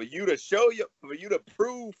to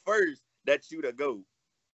prove first that you the GOAT,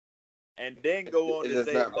 and then go on to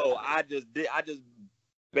say, "Oh, I just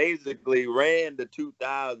basically ran the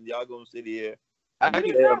 2000." Y'all gonna sit here? I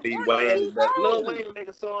can tell me Wayne. Lil Wayne make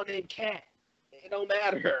a song named Cat. It don't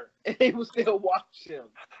matter. He will still watch him.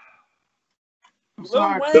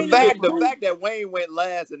 The fact that Wayne went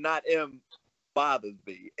last and not M bothers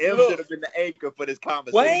me. M should have been the anchor for this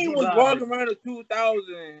conversation. Wayne was walking around in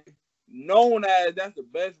 2000 known as that's the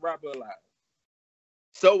best rapper alive.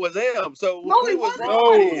 So was M. So no, he was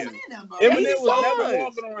Eminem was never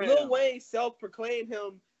walking around. Lil Wayne self-proclaimed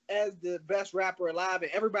him as the best rapper alive,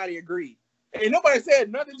 and everybody agreed. Ain't nobody said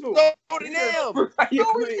nothing to him. So did M.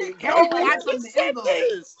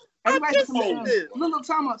 Everybody said this. Look,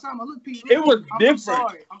 time out. Look, Pete. It was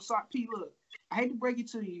different. I'm sorry, Pete. Look, I hate to break it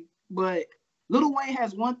to you, but Lil Wayne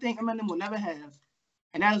has one thing Eminem will never have,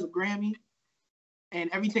 and that is a Grammy, and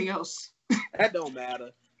everything else. That don't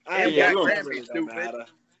matter. Grammy, stupid.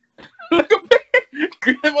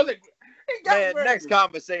 Man, next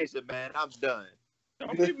conversation, man. I'm done.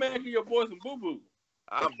 Don't be mad at your boy some boo-boo.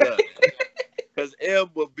 I'm done. Because M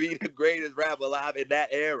will be the greatest rapper alive in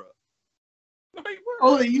that era.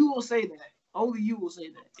 Only you will say that.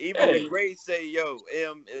 Even the greats say, yo,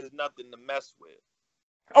 M is nothing to mess with.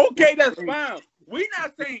 Okay, that's fine. We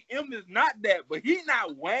not saying M is not that, but he's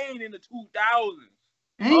not Wayne in the 2000s.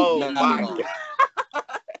 Oh my God.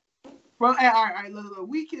 Bro, hey, all right, look,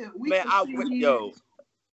 we can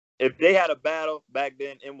if they had a battle back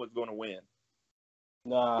then, M was gonna win.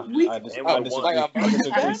 Nah, I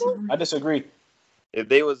disagree. If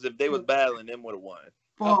they was battling, M would have won.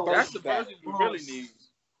 That's the person you really need.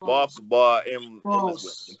 Bar for bar, M is winning.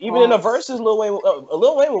 Even in the verses, Lil Wayne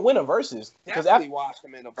would win a verses. Because after watched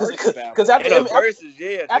him in a verses battle. Because after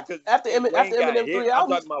Eminem 3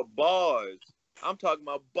 albums, I'm talking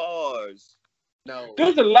about bars. No,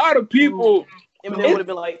 there's a lot of people. Eminem would have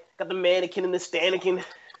been like, got the mannequin and the stannequin.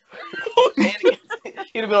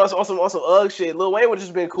 He'd have been on some UGG shit. Lil Wayne would have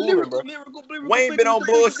just been cooler, bro. Wayne been on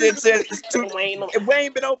bullshit since Wayne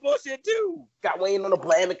been on bullshit too. Got Wayne on the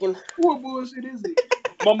blammican. What bullshit is it?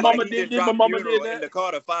 My mama did this. My mama did that. In the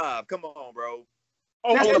Carter 5. Come on, bro.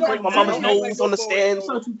 Oh, my mama's nose on the stand.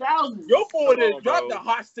 So 2000. Your boy that dropped the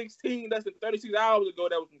Hot 16 less than 36 hours ago.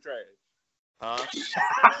 That was some trash. Huh?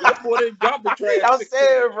 Your boy that dropped the trash. I'm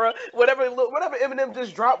saying, bro. Whatever Eminem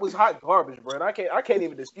just dropped was hot garbage, bro. And I can't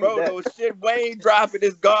even dispute that. Bro, no shit. Wayne dropping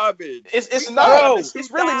is garbage. It's not.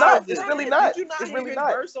 It's really not. It's really not. Did you not it's really hear not.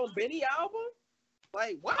 his verse on Benny album?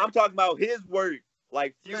 Like what? I'm talking about his work.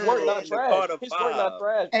 Like his work not trash. His work not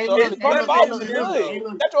trash. Hey, so the Carter 5 was good.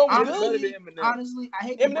 That joint was good. Honestly, I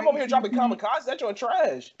hate Eminem over here dropping kamikaze. That joint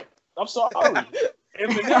trash. I'm sorry.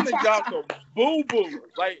 Eminem dropped some boo boo.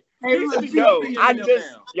 Like, hey, look, next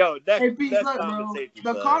conversation.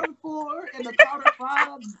 The Carter 4 and the Carter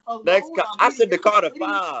 5. I said the Carter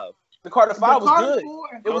 5. The Carter 5 was good.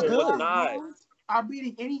 It was good. Are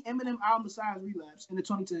beating any Eminem album besides Relapse in the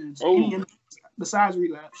 2010s. Oh. Any besides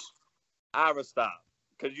Relapse. Ira, stop.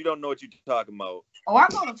 Because you don't know what you're talking about. Oh, I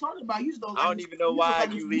know what I'm talking about. You just don't. I don't even know why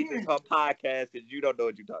you leave this podcast because you don't know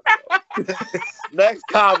what you're talking about. Next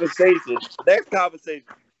conversation. That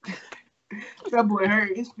boy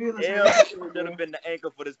hurt. His feelings. Should have been the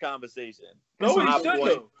anchor for this conversation. No, he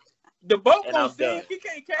shouldn't. The boat gonna sing. He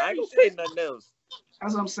can't carry. I ain't gonna say nothing else.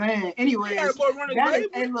 That's what I'm saying. Anyways, hey,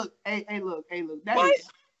 look. That is.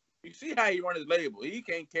 You see how he run his label? He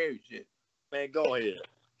can't carry shit. Man, go ahead.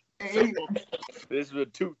 Hey, this was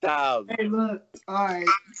 2000. Hey, look. All right.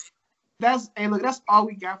 That's all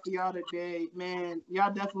we got for y'all today, man.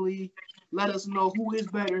 Y'all definitely let us know who is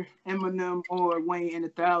better, Eminem or Wayne in the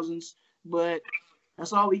thousands. But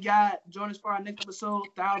that's all we got. Join us for our next episode,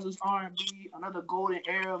 Thousands R&B, another golden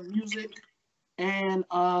era of music. And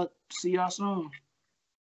see y'all soon.